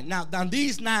the 9? Now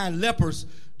these 9 lepers,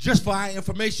 just for our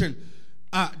information,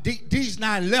 these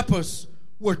 9 lepers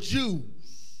were Jews.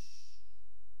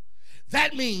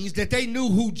 That means that they knew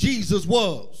who Jesus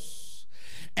was.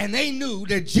 And they knew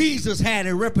that Jesus had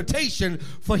a reputation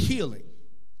for healing.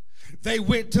 They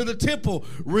went to the temple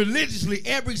religiously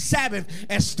every Sabbath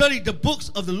and studied the books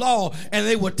of the law, and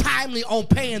they were timely on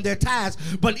paying their tithes.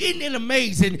 But isn't it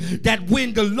amazing that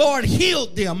when the Lord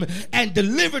healed them and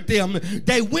delivered them,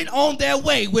 they went on their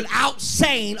way without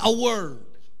saying a word?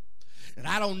 And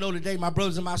I don't know today, my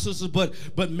brothers and my sisters,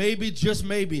 but maybe, just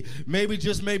maybe,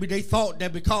 they thought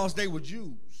that because they were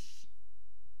Jews,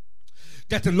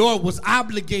 that the Lord was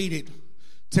obligated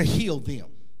to heal them.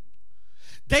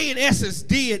 They, in essence,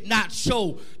 did not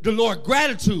show the Lord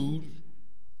gratitude,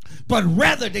 but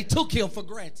rather they took him for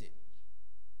granted.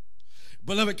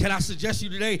 Beloved, can I suggest you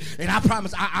today, and I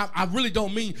promise I really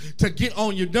don't mean to get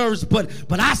on your nerves, but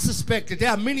I suspect that there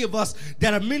are many of us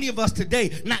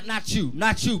today, not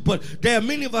you, but there are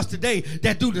many of us today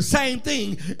that do the same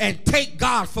thing and take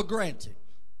God for granted.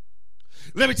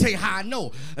 Let me tell you how I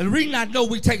know. And the reason I know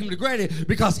we take him for granted,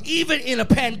 because even in a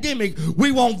pandemic, we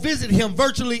won't visit him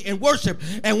virtually in worship.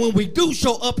 And when we do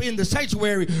show up in the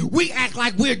sanctuary, we act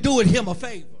like we're doing him a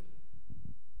favor.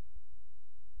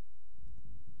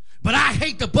 But I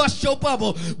hate to bust your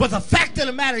bubble, but the fact of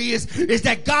the matter is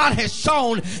that God has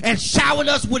shown and showered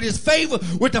us with his favor,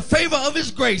 with the favor of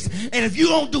his grace. And if you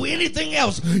don't do anything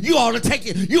else, you ought to take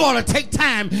it. You ought to take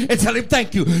time and tell him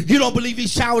thank you. You don't believe he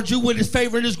showered you with his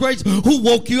favor and his grace? Who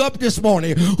woke you up this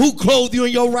morning? Who clothed you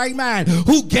in your right mind?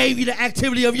 Who gave you the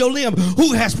activity of your limb?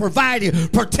 Who has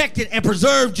provided, protected, and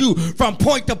preserved you from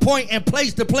point to point and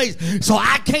place to place? So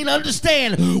I can't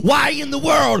understand why in the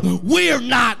world we're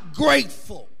not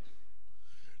grateful.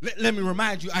 Let me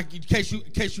remind you, in case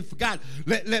you forgot,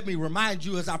 let me remind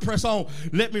you as I press on,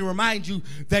 let me remind you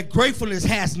that gratefulness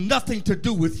has nothing to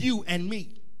do with you and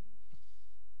me.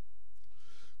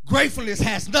 Gratefulness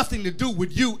has nothing to do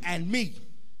with you and me.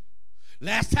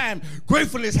 Last time,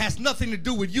 gratefulness has nothing to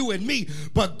do with you and me,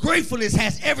 but gratefulness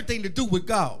has everything to do with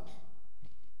God.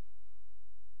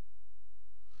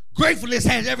 Gratefulness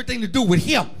has everything to do with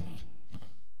Him.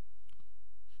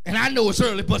 And I know it's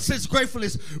early, but since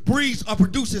gratefulness breeds or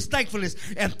produces thankfulness,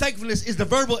 and thankfulness is the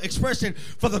verbal expression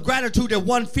for the gratitude that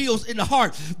one feels in the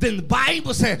heart, then the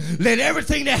Bible says, let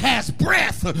everything that has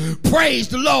breath praise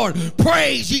the Lord.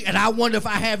 Praise ye. And I wonder if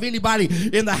I have anybody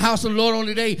in the house of the Lord on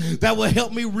today that will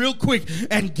help me real quick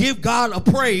and give God a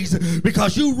praise,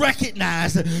 because you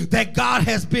recognize that God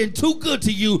has been too good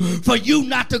to you for you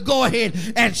not to go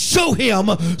ahead and show Him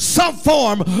some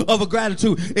form of a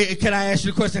gratitude. Can I ask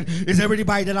you a question? Is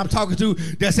everybody that I'm talking to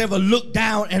that's ever looked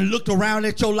down and looked around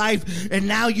at your life, and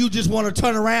now you just want to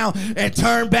turn around and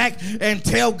turn back and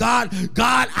tell God,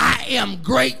 I am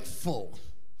grateful.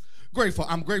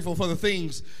 I'm grateful for the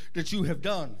things that you have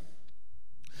done.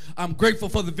 I'm grateful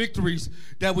for the victories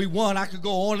that we won. I could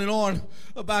go on and on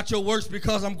about your works,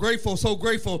 because I'm grateful, so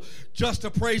grateful just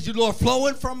to praise you, Lord.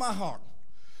 Flowing from my heart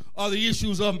are the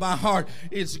issues of my heart.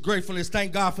 It's gratefulness.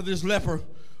 Thank God for this leper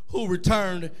who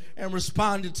returned and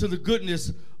responded to the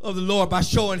goodness of the Lord by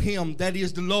showing him, that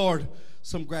is the Lord,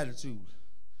 some gratitude.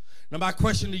 Now, my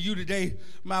question to you today,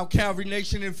 Mount Calvary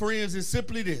Nation and friends, is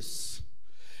simply this.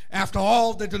 After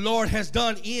all that the Lord has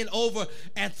done in, over,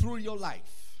 and through your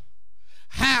life,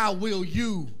 how will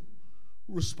you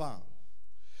respond?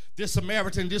 This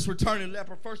Samaritan, this returning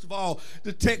leper, first of all,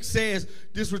 the text says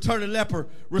this returning leper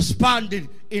responded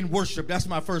in worship. That's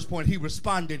my first point. He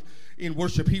responded in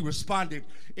worship. He responded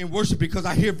in worship, because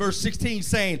I hear verse 16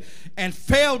 saying, and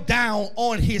fell down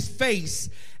on his face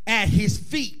at his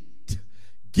feet,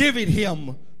 giving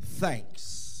him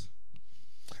thanks.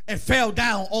 And fell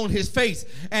down on his face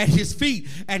at his feet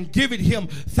and giving him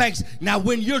thanks. Now,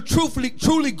 when you're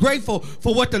truly grateful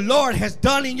for what the Lord has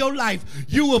done in your life,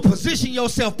 you will position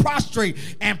yourself prostrate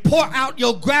and pour out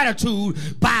your gratitude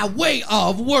by way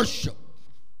of worship.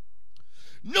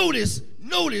 Notice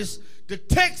the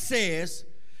text says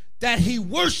that he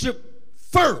worshiped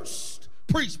first.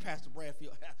 Preach, Pastor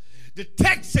Bradfield. The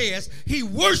text says he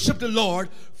worshiped the Lord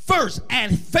first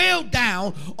and fell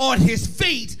down on his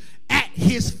feet at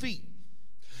his feet.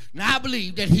 Now, I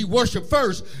believe that he worshiped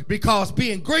first because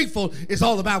being grateful is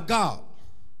all about God.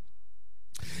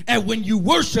 And when you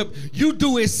worship, you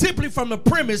do it simply from the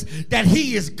premise that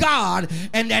he is God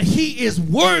and that he is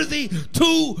worthy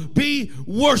to be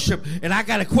worshiped. And I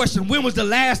got a question. When was the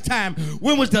last time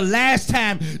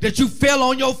that you fell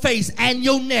on your face and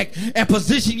your neck and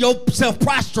positioned yourself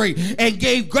prostrate and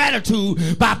gave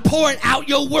gratitude by pouring out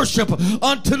your worship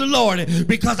unto the Lord?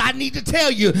 Because I need to tell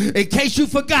you, in case you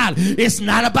forgot, it's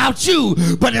not about you,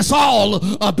 but it's all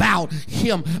about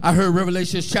him. I heard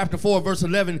Revelation chapter 4 verse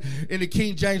 11 in the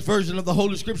King James Version of the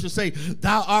Holy Scripture say,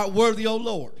 thou art worthy, O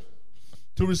Lord,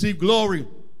 to receive glory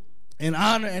and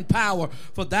honor and power,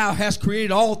 for thou hast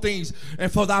created all things,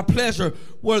 and for thy pleasure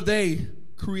were they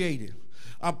created.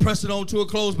 I'm pressing on to a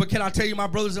close, but can I tell you, my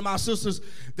brothers and my sisters,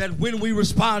 that when we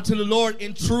respond to the Lord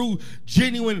in true,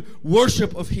 genuine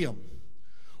worship of him,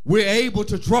 we're able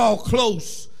to draw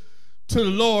close to the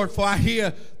Lord. For I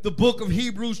hear the book of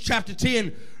Hebrews chapter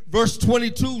 10 verse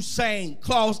 22 saying,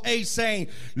 clause A saying,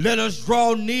 let us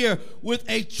draw near with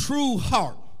a true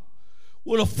heart,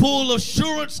 with a full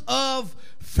assurance of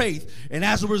faith. And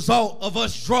as a result of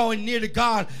us drawing near to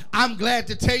God, I'm glad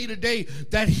to tell you today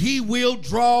that he will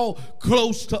draw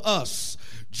close to us.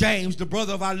 James, the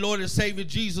brother of our Lord and Savior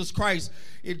Jesus Christ,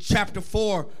 in chapter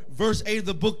 4, verse 8 of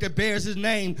the book that bears his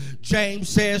name, James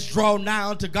says, draw nigh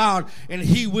unto God, and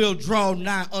he will draw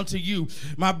nigh unto you.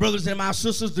 My brothers and my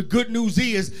sisters, the good news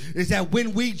is that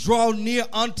when we draw near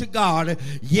unto God,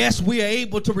 yes, we are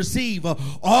able to receive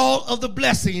all of the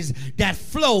blessings that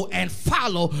flow and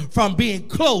follow from being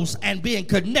close and being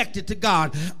connected to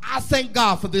God. I thank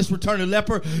God for this returning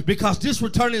leper, because this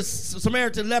returning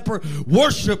Samaritan leper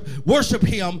worship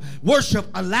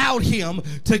allowed him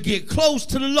to get close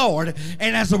to the Lord.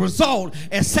 And as a result,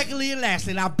 and secondly and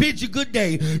lastly, and I bid you good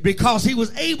day, because he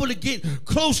was able to get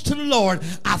close to the Lord,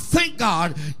 I thank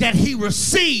God that he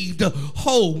received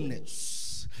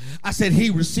wholeness. I said he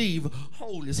received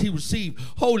wholeness. He received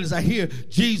wholeness. I hear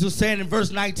Jesus saying in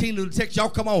verse 19 of the text, y'all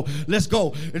come on, let's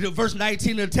go. In verse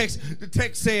 19 of the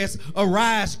text says,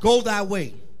 arise, go thy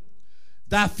way.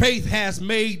 Thy faith has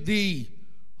made thee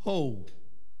whole.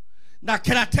 Now,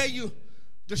 can I tell you,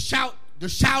 the shout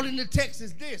in the text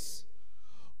is this: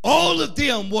 all of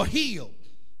them were healed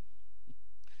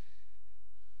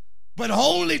But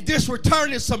only this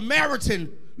returning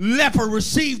Samaritan leper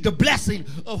received the blessing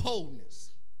of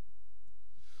wholeness.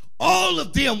 All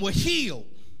of them were healed,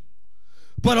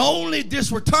 but only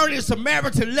this returning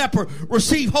Samaritan leper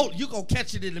received wholeness. You're going to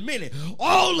catch it in a minute.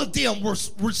 All of them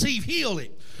received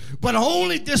healing, but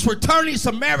only this returning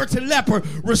Samaritan leper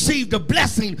received the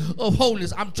blessing of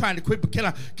wholeness. I'm trying to quit, but can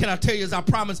I tell you, as I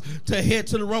promised to head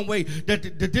to the runway,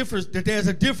 that that there's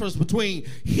a difference between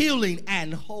healing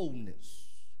and wholeness.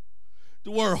 The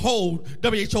word whole,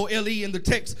 W-H-O-L-E, in the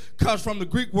text comes from the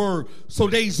Greek word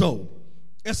sodezo,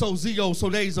 S-O-Z-O,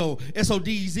 sodezo,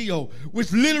 S-O-D-E-Z-O,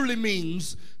 which literally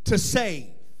means to save,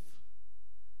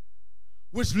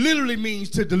 which literally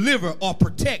means to deliver or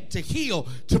protect, to heal,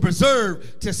 to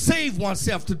preserve, to save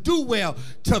oneself, to do well,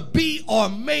 to be or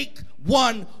make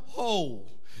one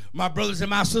whole. My brothers and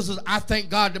my sisters, I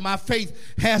thank God that my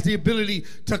faith has the ability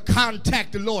to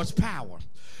contact the Lord's power.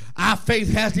 Our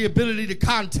faith has the ability to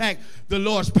contact the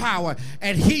Lord's power,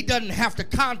 and he doesn't have to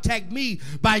contact me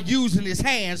by using his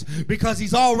hands, because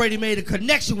he's already made a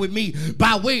connection with me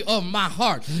by way of my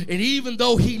heart. And even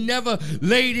though he never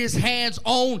laid his hands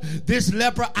on this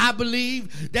leper, I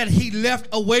believe that he left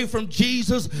away from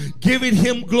Jesus, giving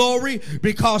him glory,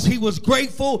 because he was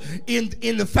grateful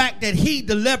in the fact that he,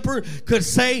 the leper, could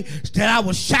say that I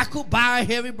was shackled by a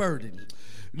heavy burden,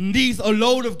 neath a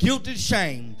load of guilt and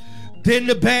shame. Then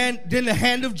the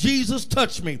hand of Jesus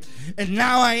touched me, and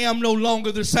now I am no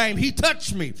longer the same. He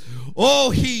touched me.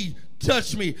 Oh, he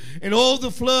touched me, and oh,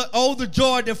 the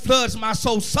joy that floods my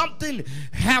soul. Something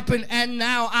happened, and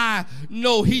now I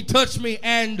know he touched me,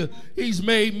 and he's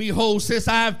made me whole. Since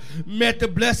I've met the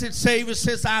blessed Savior,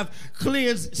 since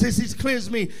he's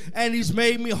cleansed me, and he's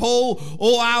made me whole.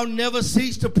 Oh, I'll never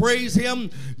cease to praise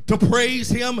him. To praise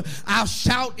him, I'll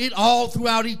shout it all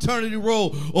throughout eternity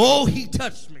roll. Oh, he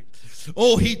touched me.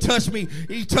 Oh, he touched me.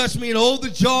 He touched me, and oh,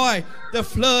 the joy that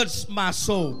floods my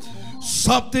soul.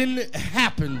 Something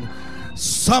happened.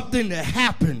 Something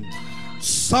happened.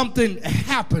 Something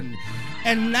happened.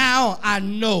 And now I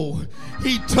know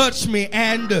he touched me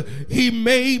and he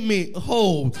made me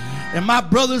whole. And my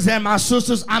brothers and my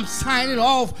sisters, I'm signing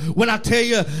off when I tell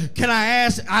you, can I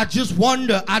ask, I just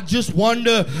wonder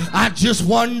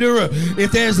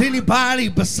if there's anybody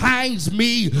besides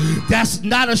me that's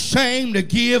not ashamed to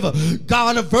give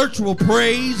God a virtual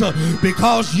praise,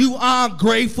 because you are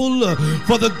grateful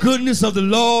for the goodness of the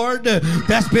Lord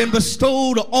that's been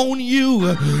bestowed on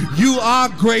you. You are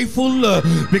grateful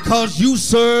because you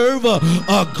serve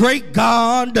a great God,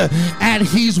 and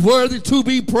he's worthy to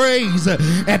be praised.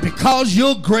 And because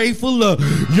you're grateful,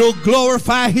 you'll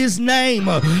glorify his name.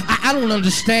 I don't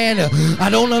understand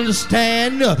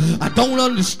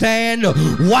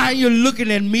why you're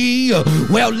looking at me.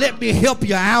 Well, let me help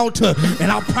you out, and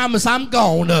I promise I'm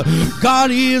gone.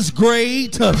 God is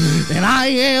great, and I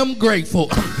am grateful.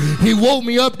 He woke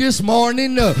me up this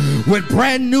morning with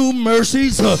brand new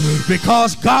mercies,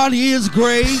 because God is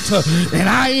great, and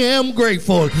I am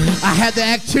grateful. I had the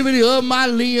activity of my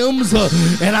limbs,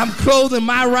 and I'm clothed in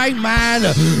my right mind,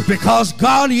 because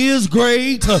God is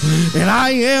great, and I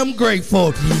am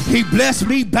grateful. He blessed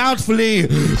me bountifully,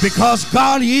 because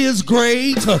God is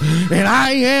great, and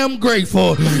I am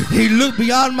grateful. He looked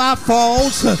beyond my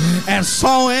faults and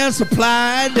saw and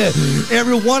supplied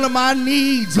every one of my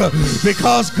needs,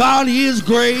 because God is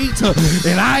great,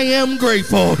 and I am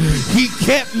grateful. He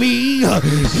kept me.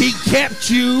 He kept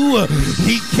you.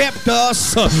 He kept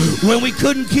us when we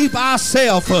couldn't keep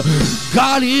ourselves.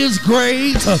 God is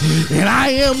great, and I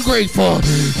am grateful.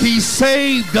 He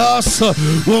saved us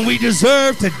when we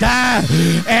deserved to die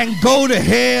and go to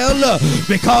hell,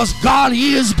 because God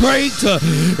is great,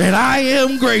 and I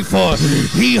am grateful.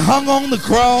 He hung on the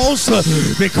cross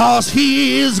because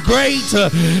he is great,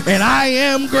 and I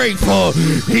am grateful.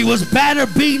 He was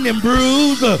battered, beaten, and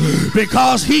bruised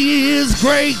because he is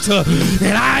great,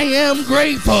 and I am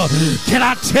grateful. Can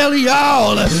I tell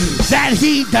y'all that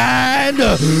he died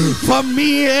for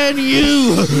me and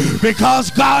you,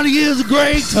 because God is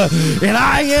great, and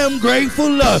I am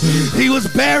grateful. He was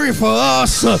buried for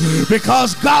us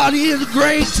because God is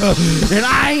great, and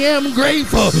I am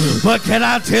grateful. But can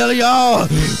I tell y'all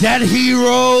that he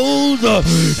rose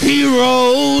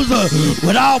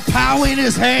with all power in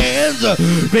his hands,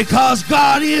 because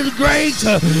God is great,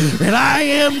 and I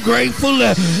am grateful.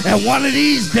 And one of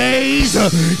these days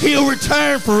he'll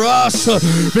return for us,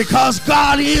 because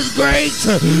God is great,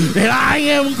 and I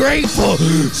am grateful.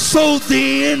 So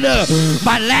then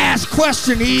my last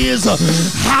question is,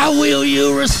 How will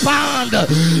you respond?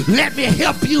 Let me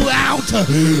help you out.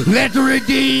 Let the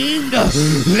redeemed,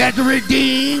 let the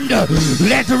redeemed,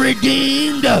 let the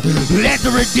redeemed, let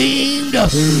the redeemed,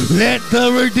 let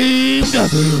the redeemed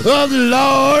of the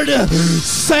Lord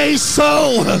say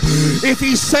so. If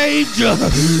he saved you,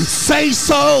 say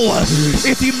so.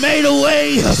 If he made a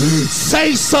way,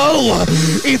 say so.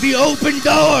 If he opened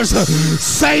doors,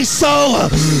 say so.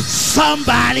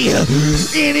 Somebody,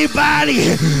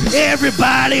 anybody,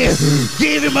 everybody,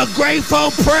 give him a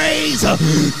grateful praise.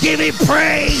 Give him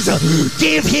praise.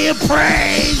 Give him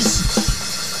praise.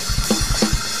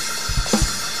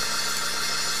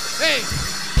 Hey.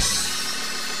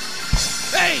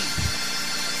 Hey.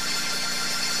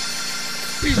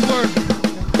 He's worthy.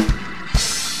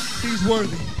 He's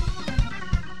worthy.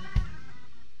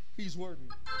 He's worthy.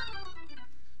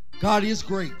 God is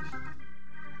great.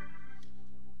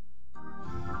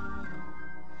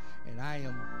 And I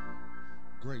am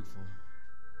grateful.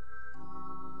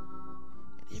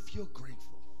 And if you're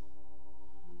grateful,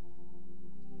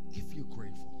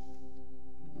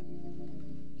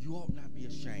 you ought not be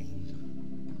ashamed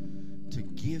to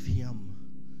give him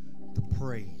the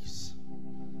praise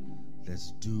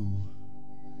that's due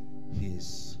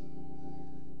his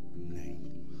name.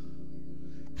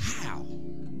 How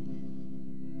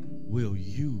will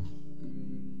you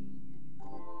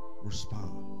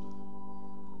respond?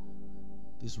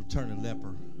 This returning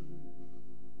leper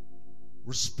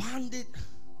responded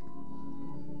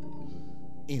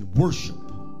in worship.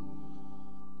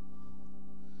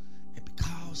 And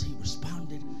because he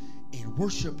responded in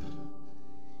worship,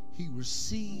 he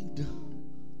received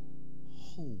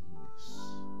wholeness.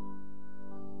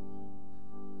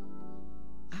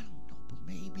 I don't know, but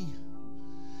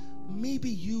maybe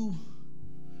you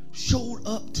showed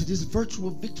up to this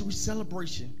virtual victory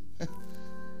celebration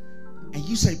and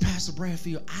you say, Pastor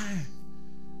Bradfield, I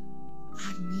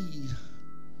need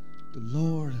the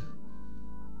Lord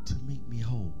to make me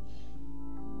whole.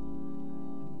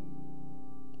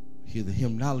 Hear the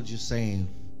hymnologist saying,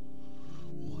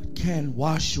 what can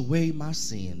wash away my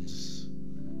sins?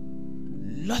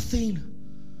 Nothing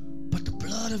but the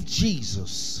blood of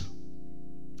Jesus.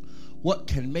 What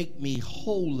can make me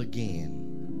whole again?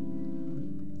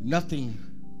 Nothing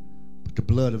but the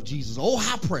blood of Jesus. Oh,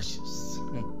 how precious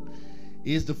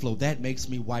is the flow that makes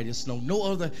me white as snow. No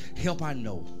other help I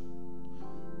know.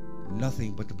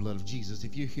 Nothing but the blood of Jesus.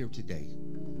 If you're here today,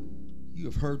 you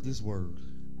have heard this word,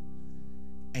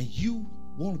 and you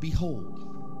want to be whole.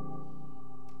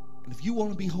 And if you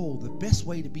want to be whole, the best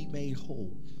way to be made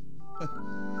whole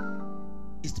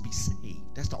is to be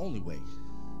saved. That's the only way.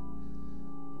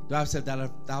 The Bible said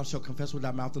that thou shalt confess with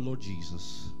thy mouth the Lord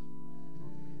Jesus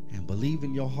and believe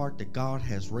in your heart that God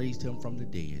has raised him from the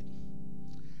dead,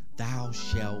 thou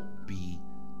shalt be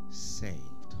saved.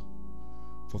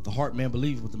 For if the heart man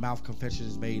believes, with the mouth confession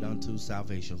is made unto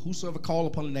salvation. Whosoever call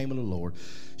upon the name of the Lord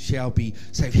shall be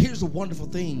saved. Here's the wonderful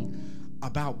thing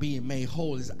about being made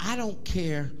whole is I don't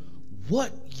care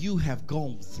what you have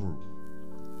gone through.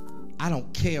 I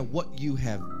don't care what you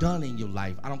have done in your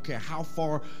life. I don't care how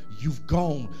far you've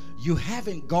gone. You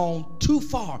haven't gone too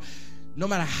far. No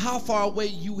matter how far away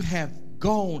you have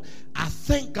gone, I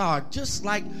thank God, just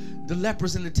like the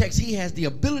lepers in the text, he has the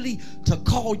ability to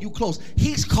call you close.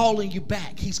 He's calling you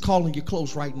back. He's calling you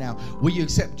close right now. Will you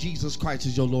accept Jesus Christ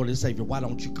as your Lord and Savior? Why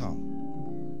don't you come?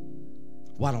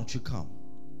 Why don't you come?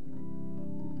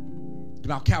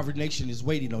 Now Calvary Nation is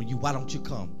waiting on you. Why don't you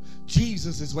come?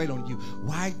 Jesus is waiting on you.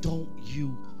 Why don't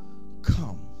you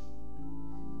come?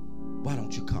 Why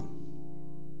don't you come?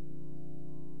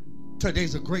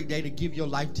 Today's a great day to give your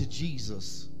life to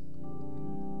Jesus.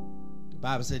 The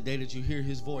Bible said, day that you hear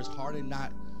his voice, harden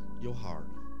not your heart.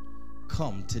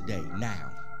 Come today,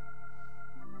 now,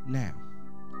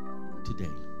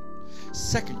 today.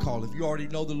 Second call, if you already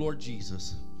know the Lord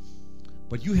Jesus,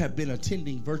 but you have been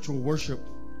attending virtual worship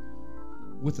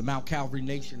with the Mount Calvary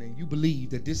Nation, and you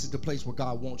believe that this is the place where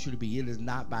God wants you to be. It is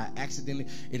not by accident.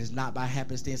 It is not by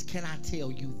happenstance. Can I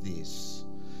tell you this?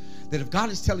 That if God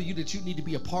is telling you that you need to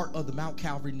be a part of the Mount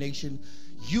Calvary Nation,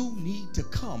 you need to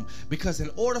come. Because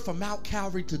in order for Mount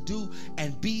Calvary to do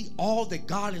and be all that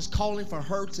God is calling for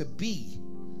her to be,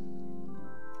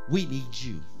 we need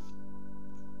you.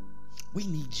 We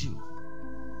need you.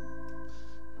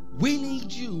 We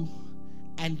need you,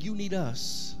 and you need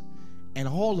us. And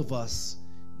all of us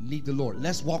need the Lord.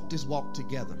 Let's walk this walk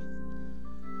together.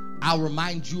 I'll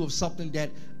remind you of something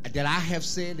that I have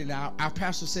said, and our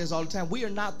pastor says all the time. We are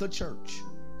not the church.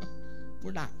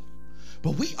 We're not.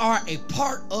 But we are a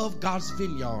part of God's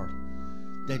vineyard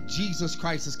that Jesus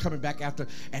Christ is coming back after.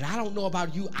 And I don't know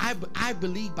about you. I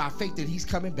believe by faith that he's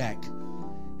coming back.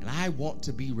 And I want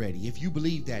to be ready. If you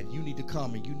believe that, you need to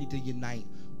come and you need to unite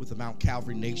with the Mount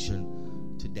Calvary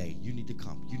Nation today. You need to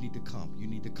come. You need to come. You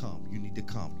need to come. You need to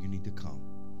come. You need to come.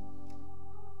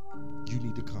 You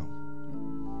need to come.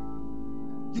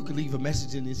 You can leave a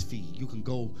message in this feed. You can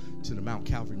go to the Mount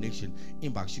Calvary Nation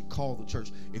inbox. You call the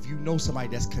church. If you know somebody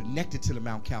that's connected to the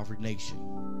Mount Calvary Nation,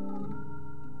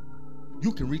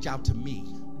 you can reach out to me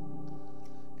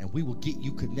and we will get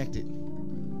you connected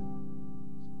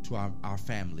to our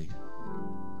family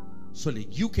so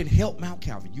that you can help Mount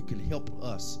Calvary. You can help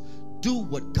us do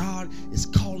what God is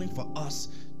calling for us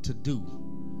to do.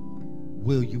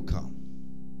 Will you come?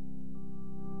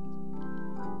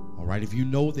 All right, if you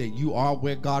know that you are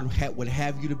where God would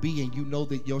have you to be and you know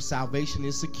that your salvation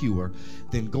is secure,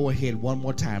 then go ahead one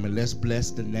more time and let's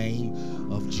bless the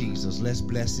name of Jesus. Let's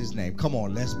bless his name. Come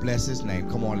on, let's bless his name.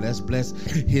 Come on, let's bless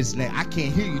his name. I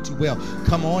can't hear you too well.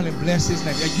 Come on and bless his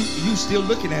name. You still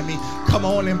looking at me. Come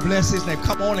on and bless his name.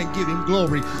 Come on and give him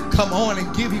glory. Come on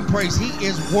and give him praise. He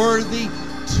is worthy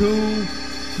to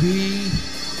be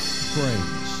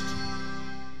praised.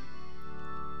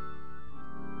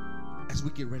 As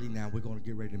we get ready now, we're going to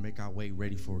get ready to make our way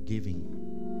ready for giving.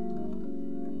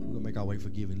 We're going to make our way for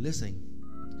giving. Listen,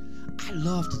 I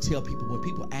love to tell people when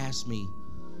people ask me,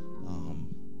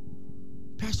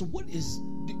 Pastor,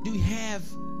 do you have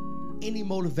any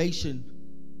motivation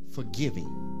for giving?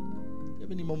 You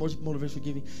have any motivation for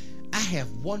giving? I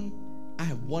have one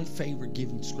favorite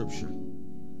giving scripture.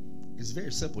 It's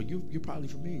very simple. You're probably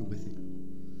familiar with it.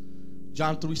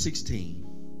 John 3:16.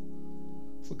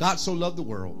 For God so loved the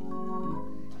world,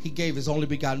 he gave his only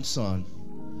begotten Son,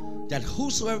 that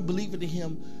whosoever believeth in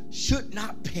him should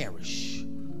not perish,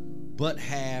 but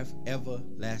have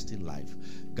everlasting life.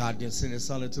 God didn't send his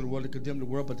Son into the world to condemn the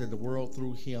world, but that the world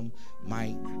through him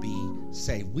might be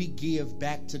saved. We give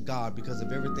back to God because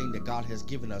of everything that God has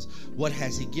given us. What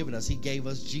has he given us? He gave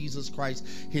us Jesus Christ,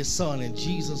 his Son, and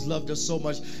Jesus loved us so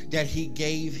much that he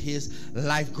gave his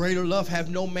life. Greater love have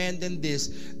no man than this,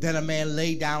 that a man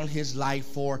lay down his life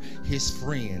for his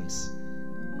friends.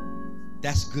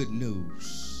 That's good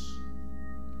news.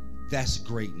 That's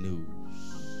great news.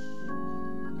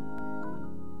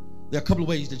 There are a couple of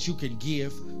ways that you can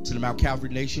give to the Mount Calvary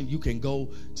Nation. You can go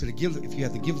to the Give. If you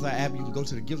have the Givelify app, you can go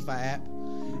to the Givelify app,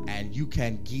 and you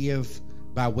can give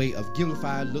by way of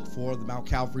Givelify. Look for the Mount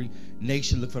Calvary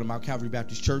Nation. Look for the Mount Calvary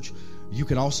Baptist Church. You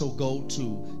can also go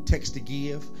to Text to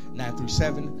Give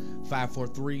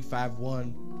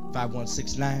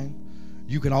 937-543-5169.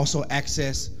 You can also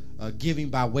access giving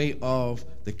by way of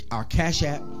our Cash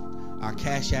App. Our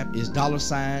Cash App is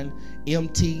 $MTCALMBC.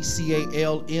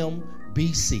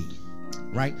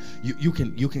 Right? You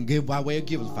can give by way of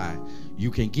Givelify.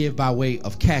 You can give by way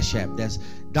of Cash App. That's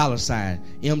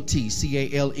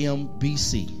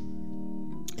 $MTCALMBC.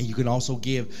 And you can also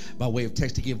give by way of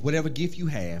Text to Give. Whatever gift you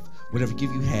have,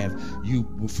 you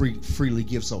will freely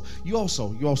give. So you also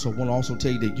want to also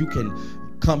tell you that you can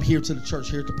come here to the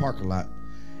church, here at the parking lot,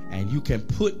 and you can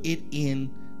put it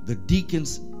in the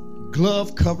deacon's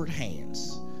glove-covered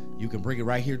hands. You can bring it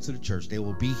right here to the church. They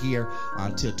will be here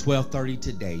until 12:30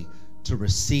 today to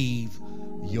receive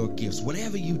your gifts.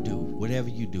 Whatever you do,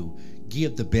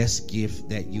 give the best gift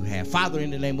that you have. Father,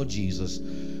 in the name of Jesus,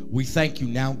 we thank you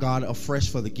now, God, afresh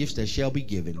for the gifts that shall be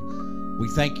given. We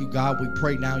thank you, God. We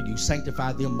pray now you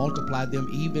sanctify them, multiply them,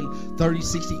 even 30,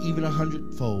 60, even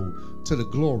 100-fold, to the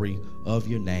glory of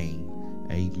your name.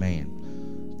 Amen.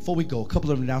 Before we go, a couple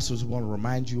of announcements we want to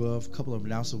remind you of.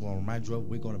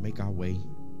 We're going to make our way.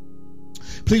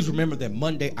 Please remember that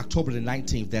Monday, October the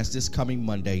 19th, that's this coming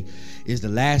Monday, is the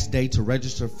last day to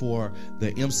register for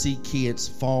the MC Kids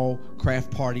Fall Craft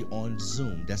Party on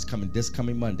Zoom. That's coming this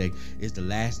coming Monday. Is the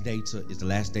last day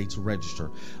to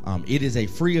register. It is a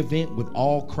free event with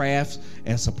all crafts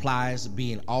and supplies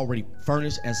being already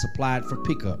furnished and supplied for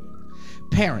pickup.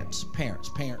 Parents,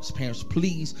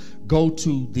 please go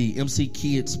to the MC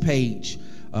Kids page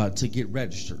to get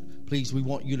registered. Please, we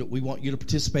want you to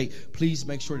participate. Please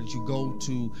make sure that you go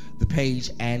to the page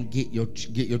and get your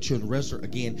children registered.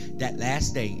 Again, that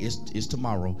last day is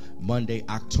tomorrow, Monday,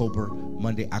 October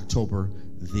the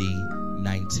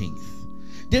 19th.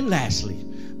 Then lastly,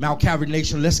 Mount Calvary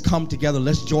Nation, let's come together,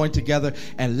 let's join together,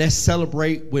 and let's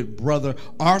celebrate with Brother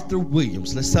Arthur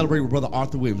Williams.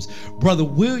 Brother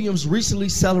Williams recently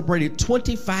celebrated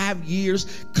 25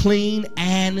 years clean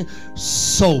and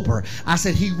sober. I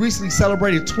said he recently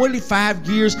celebrated 25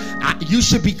 years. You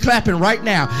should be clapping right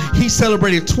now. He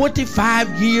celebrated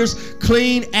 25 years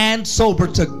clean and sober.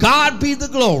 To God be the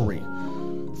glory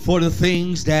for the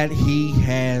things that he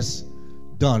has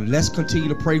done. Let's continue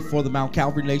to pray for the Mount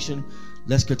Calvary Nation.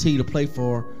 Let's continue to pray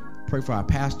for our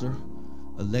pastor,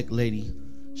 elect lady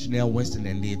Chanel Winston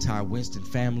and the entire Winston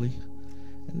family.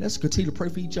 And let's continue to pray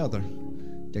for each other,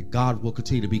 that God will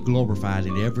continue to be glorified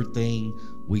in everything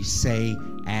we say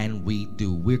and we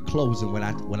do. We're closing. When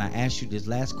I ask you this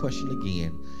last question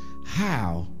again,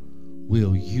 how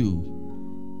will you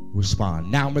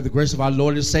respond? Now, may the grace of our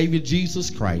Lord and Savior Jesus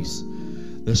Christ,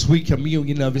 the sweet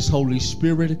communion of his Holy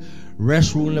Spirit,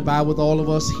 rest, rule, and abide with all of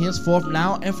us henceforth,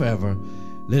 now, and forever.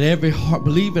 Let every heart,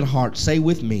 believing heart say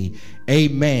with me,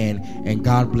 amen, and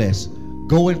God bless.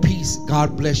 Go in peace.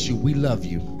 God bless you. We love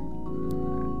you.